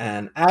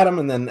and Adam,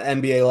 and then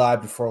NBA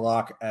Live before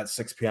lock at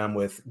 6 p.m.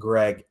 with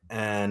Greg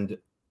and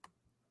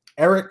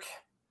Eric.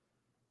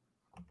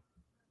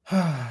 10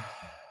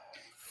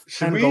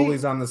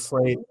 goalies on the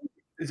slate.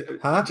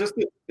 Huh? Just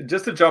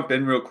to jump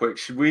in real quick,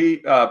 should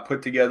we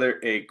put together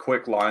a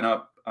quick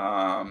lineup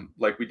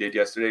like we did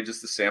yesterday,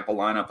 just a sample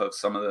lineup of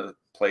some of the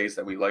plays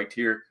that we liked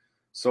here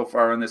so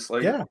far on this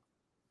slate? Yeah.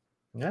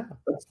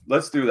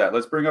 Let's do that.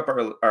 Let's bring up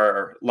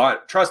our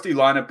trusty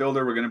lineup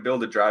builder. We're going to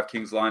build a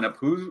DraftKings lineup.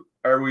 Who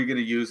are we going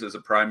to use as a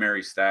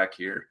primary stack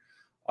here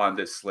on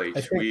this slate?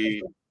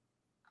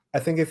 I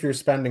think if you're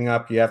spending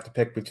up, you have to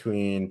pick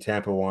between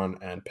Tampa 1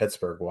 and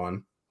Pittsburgh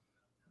 1.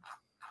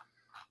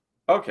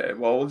 Okay,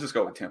 well, we'll just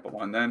go with Tampa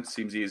 1 then.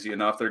 Seems easy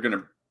enough. They're going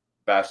to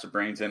bash the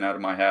brains out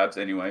of my Habs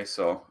anyway,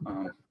 so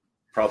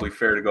probably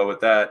fair to go with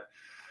that.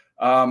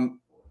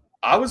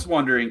 I was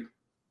wondering,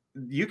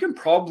 you can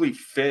probably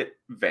fit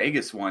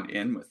Vegas 1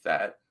 in with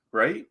that,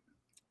 right?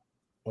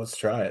 Let's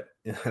try it.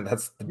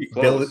 That's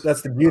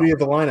the beauty of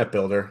the lineup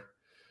builder.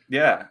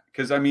 Yeah,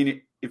 because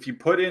if you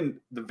put in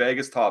the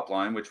Vegas top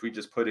line, which we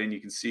just put in,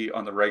 you can see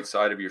on the right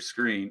side of your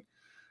screen.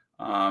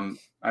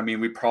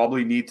 We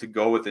probably need to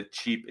go with a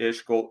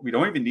cheap-ish goal. We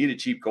don't even need a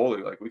cheap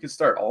goalie. We could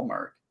start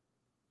Allmark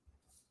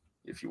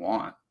if you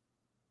want.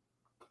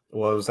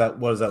 What does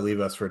that leave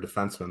us for a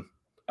defenseman?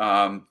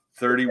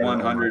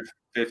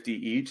 3,150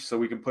 each. So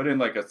we can put in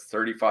a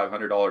 $3,500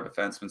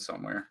 defenseman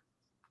somewhere.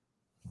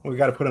 We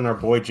got to put in our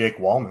boy Jake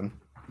Wallman.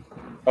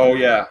 Oh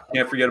yeah,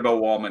 can't forget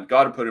about Wallman.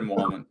 Got to put in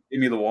Wallman. Give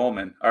me the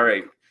Wallman. All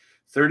right,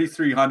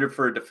 3,300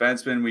 for a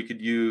defenseman. We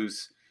could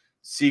use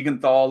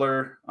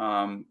Siegenthaler.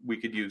 We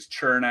could use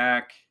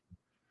Chernak.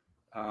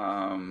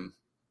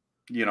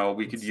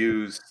 We could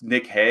use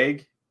Nick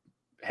Hague.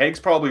 Hague's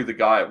probably the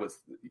guy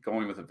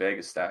going with a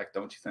Vegas stack,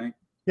 don't you think?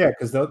 Yeah,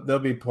 because they'll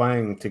be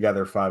playing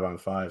together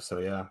 5-on-5. So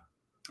yeah.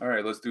 All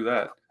right, let's do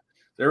that.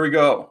 There we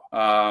go.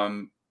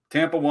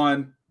 Tampa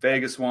 1,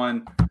 Vegas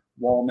 1,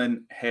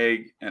 Wallman,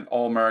 Hague, and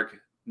Allmark.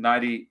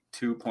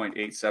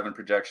 92.87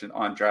 projection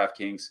on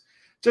DraftKings.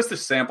 Just a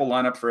sample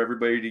lineup for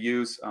everybody to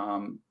use.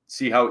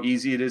 See how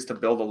easy it is to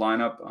build a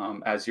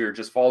lineup as you're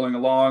just following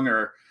along,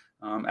 or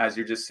as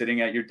you're just sitting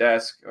at your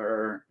desk,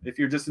 or if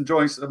you're just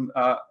enjoying some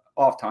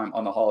off time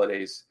on the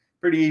holidays.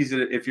 pretty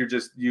easy if you're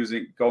just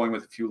going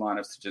with a few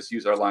lineups to just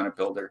use our lineup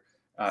builder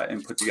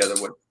and put together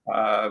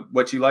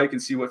what you like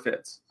and see what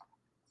fits.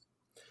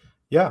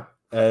 Yeah,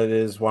 it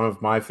is one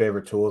of my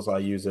favorite tools. I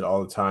use it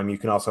all the time. You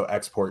can also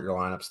export your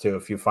lineups too.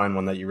 If you find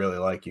one that you really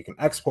like, you can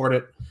export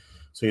it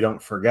so you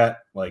don't forget,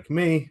 like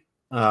me.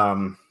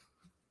 So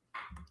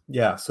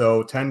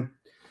 10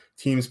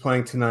 teams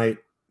playing tonight,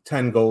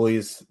 10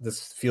 goalies.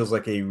 This feels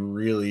like a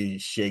really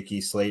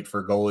shaky slate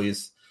for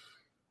goalies.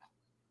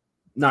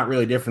 Not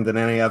really different than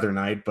any other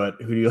night,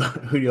 but who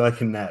do you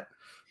like in net?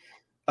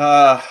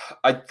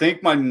 I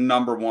think my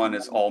number one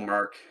is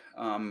Allmark.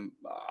 I'm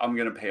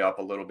going to pay up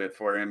a little bit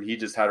for him. He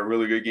just had a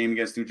really good game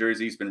against New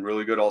Jersey. He's been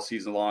really good all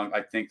season long.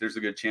 I think there's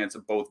a good chance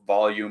of both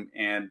volume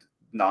and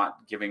not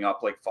giving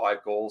up like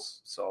 5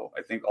 goals. So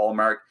I think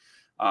Allmark.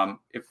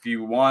 If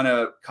you want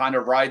to kind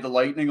of ride the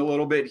lightning a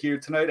little bit here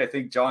tonight, I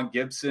think John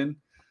Gibson,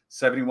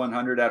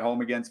 7,100 at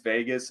home against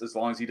Vegas, as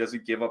long as he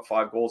doesn't give up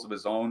 5 goals of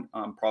his own,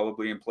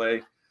 probably in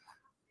play.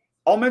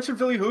 I'll mention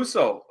Philly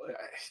Husso,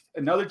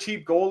 another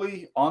cheap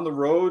goalie on the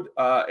road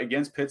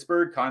against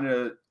Pittsburgh. Kind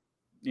of,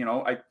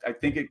 I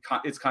think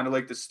it's kind of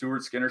like the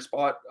Stuart Skinner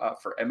spot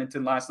for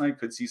Edmonton last night.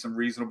 Could see some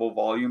reasonable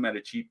volume at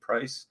a cheap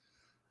price.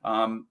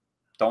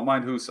 Don't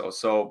mind Husso.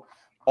 So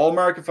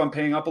Allmark if I'm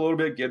paying up a little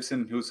bit,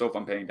 Gibson, Husso if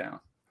I'm paying down.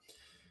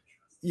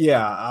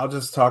 Yeah, I'll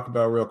just talk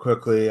about real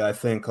quickly. I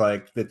think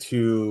like the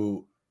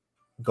two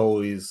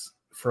goalies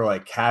for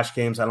like cash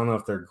games, I don't know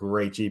if they're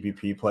great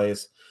GPP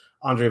plays.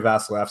 Andrei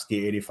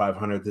Vasilevsky,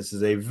 8,500. This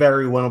is a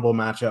very winnable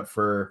matchup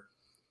for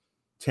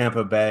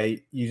Tampa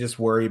Bay. You just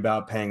worry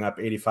about paying up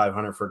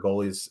 8,500 for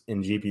goalies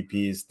in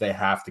GPPs. They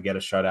have to get a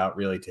shutout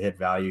really to hit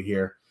value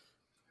here.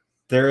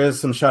 There is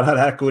some shutout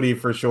equity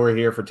for sure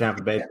here for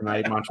Tampa Bay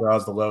tonight. Montreal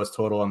is the lowest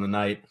total on the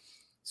night.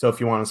 So if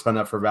you want to spend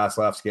up for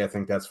Vasilevsky, I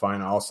think that's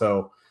fine.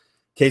 Also,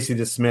 Casey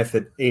DeSmith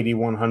at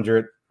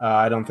 8,100.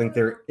 I don't think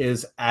there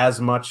is as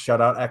much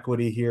shutout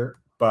equity here,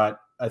 but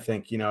I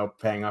think,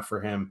 paying up for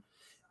him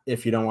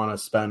if you don't want to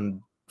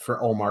spend for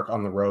Allmark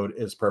on the road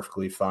is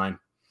perfectly fine.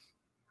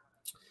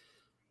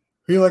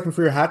 Who are you liking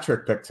for your hat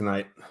trick pick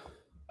tonight?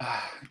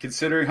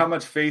 Considering how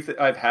much faith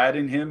I've had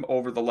in him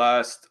over the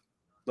last,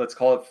 let's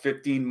call it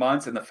 15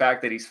 months, and the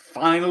fact that he's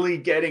finally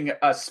getting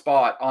a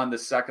spot on the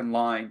second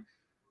line,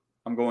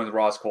 I'm going with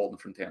Ross Colton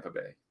from Tampa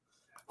Bay.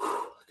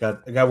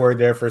 I got worried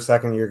there for a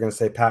second. You're going to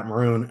say Pat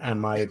Maroon,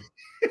 and my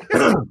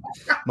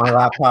my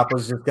laptop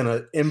was just going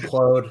to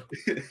implode.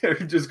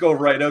 Just go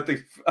right out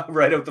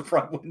the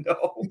front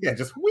window. Yeah,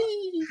 just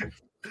whee.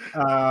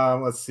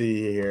 Let's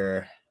see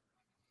here.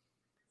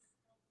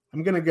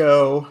 I'm going to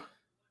go.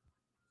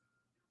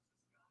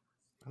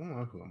 I don't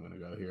know who I'm going to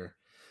go here.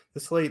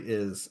 This slate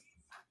is,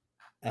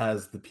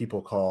 as the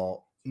people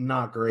call,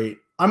 not great.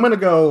 I'm going to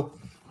go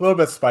a little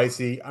bit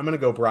spicy. I'm going to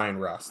go Brian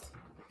Rust.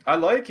 I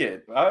like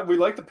it. We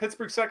like the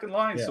Pittsburgh second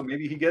line, so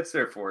maybe he gets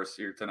there for us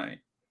here tonight.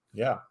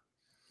 Yeah,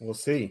 we'll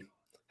see.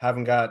 I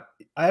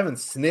haven't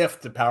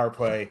sniffed the power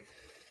play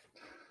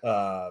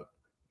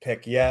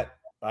pick yet.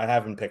 I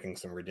have been picking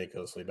some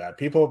ridiculously bad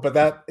people, but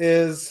that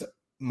is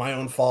my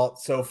own fault.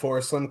 So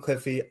for Slim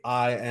Cliffy,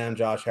 I am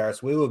Josh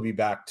Harris. We will be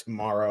back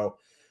tomorrow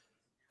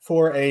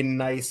for a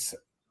nice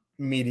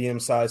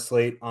medium-sized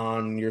slate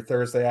on your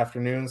Thursday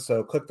afternoon.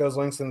 So click those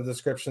links in the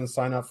description,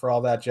 sign up for all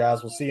that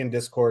jazz. We'll see you in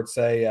Discord.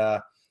 Say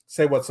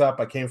what's up.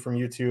 I came from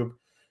YouTube.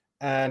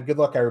 And good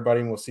luck,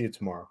 everybody, and we'll see you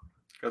tomorrow.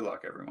 Good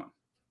luck, everyone.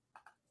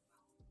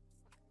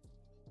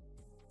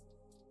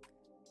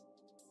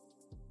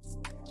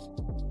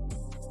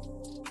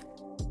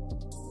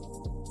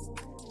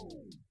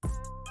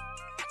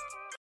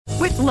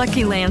 With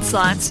Lucky Land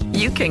Slots,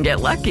 you can get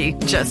lucky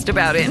just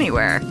about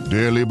anywhere.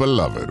 Dearly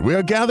beloved, we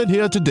are gathered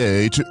here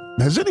today to...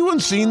 Has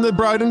anyone seen the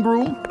bride and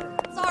groom?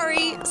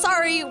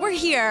 Sorry, we're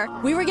here.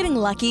 We were getting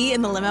lucky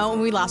in the limo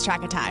and we lost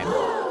track of time.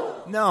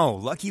 No,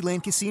 Lucky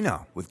Land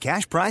Casino, with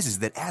cash prizes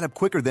that add up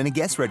quicker than a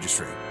guest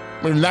registry.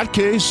 In that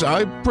case,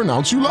 I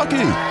pronounce you lucky.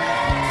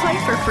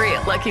 Play for free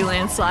at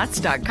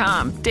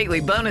LuckyLandSlots.com.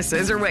 Daily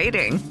bonuses are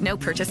waiting. No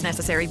purchase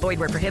necessary. Void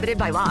where prohibited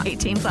by law.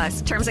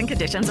 18+. Terms and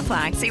conditions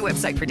apply. See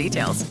website for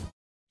details.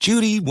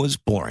 Judy was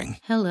boring.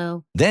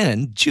 Hello.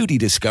 Then Judy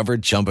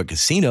discovered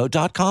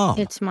ChumbaCasino.com.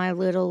 It's my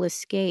little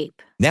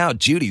escape. Now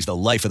Judy's the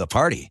life of the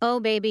party. Oh,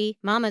 baby,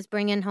 mama's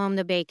bringing home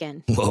the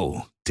bacon.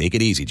 Whoa, take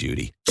it easy,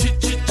 Judy.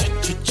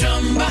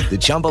 The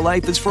Chumba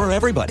life is for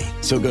everybody.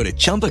 So go to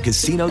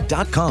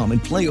ChumbaCasino.com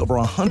and play over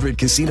 100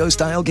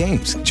 casino-style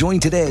games. Join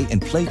today and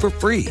play for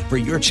free for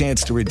your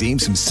chance to redeem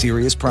some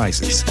serious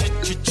prizes.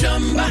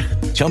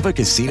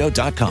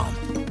 ChumbaCasino.com.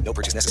 No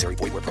purchase necessary.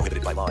 Void where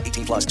prohibited by law.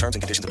 18+. Terms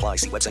and conditions apply.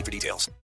 See website for details.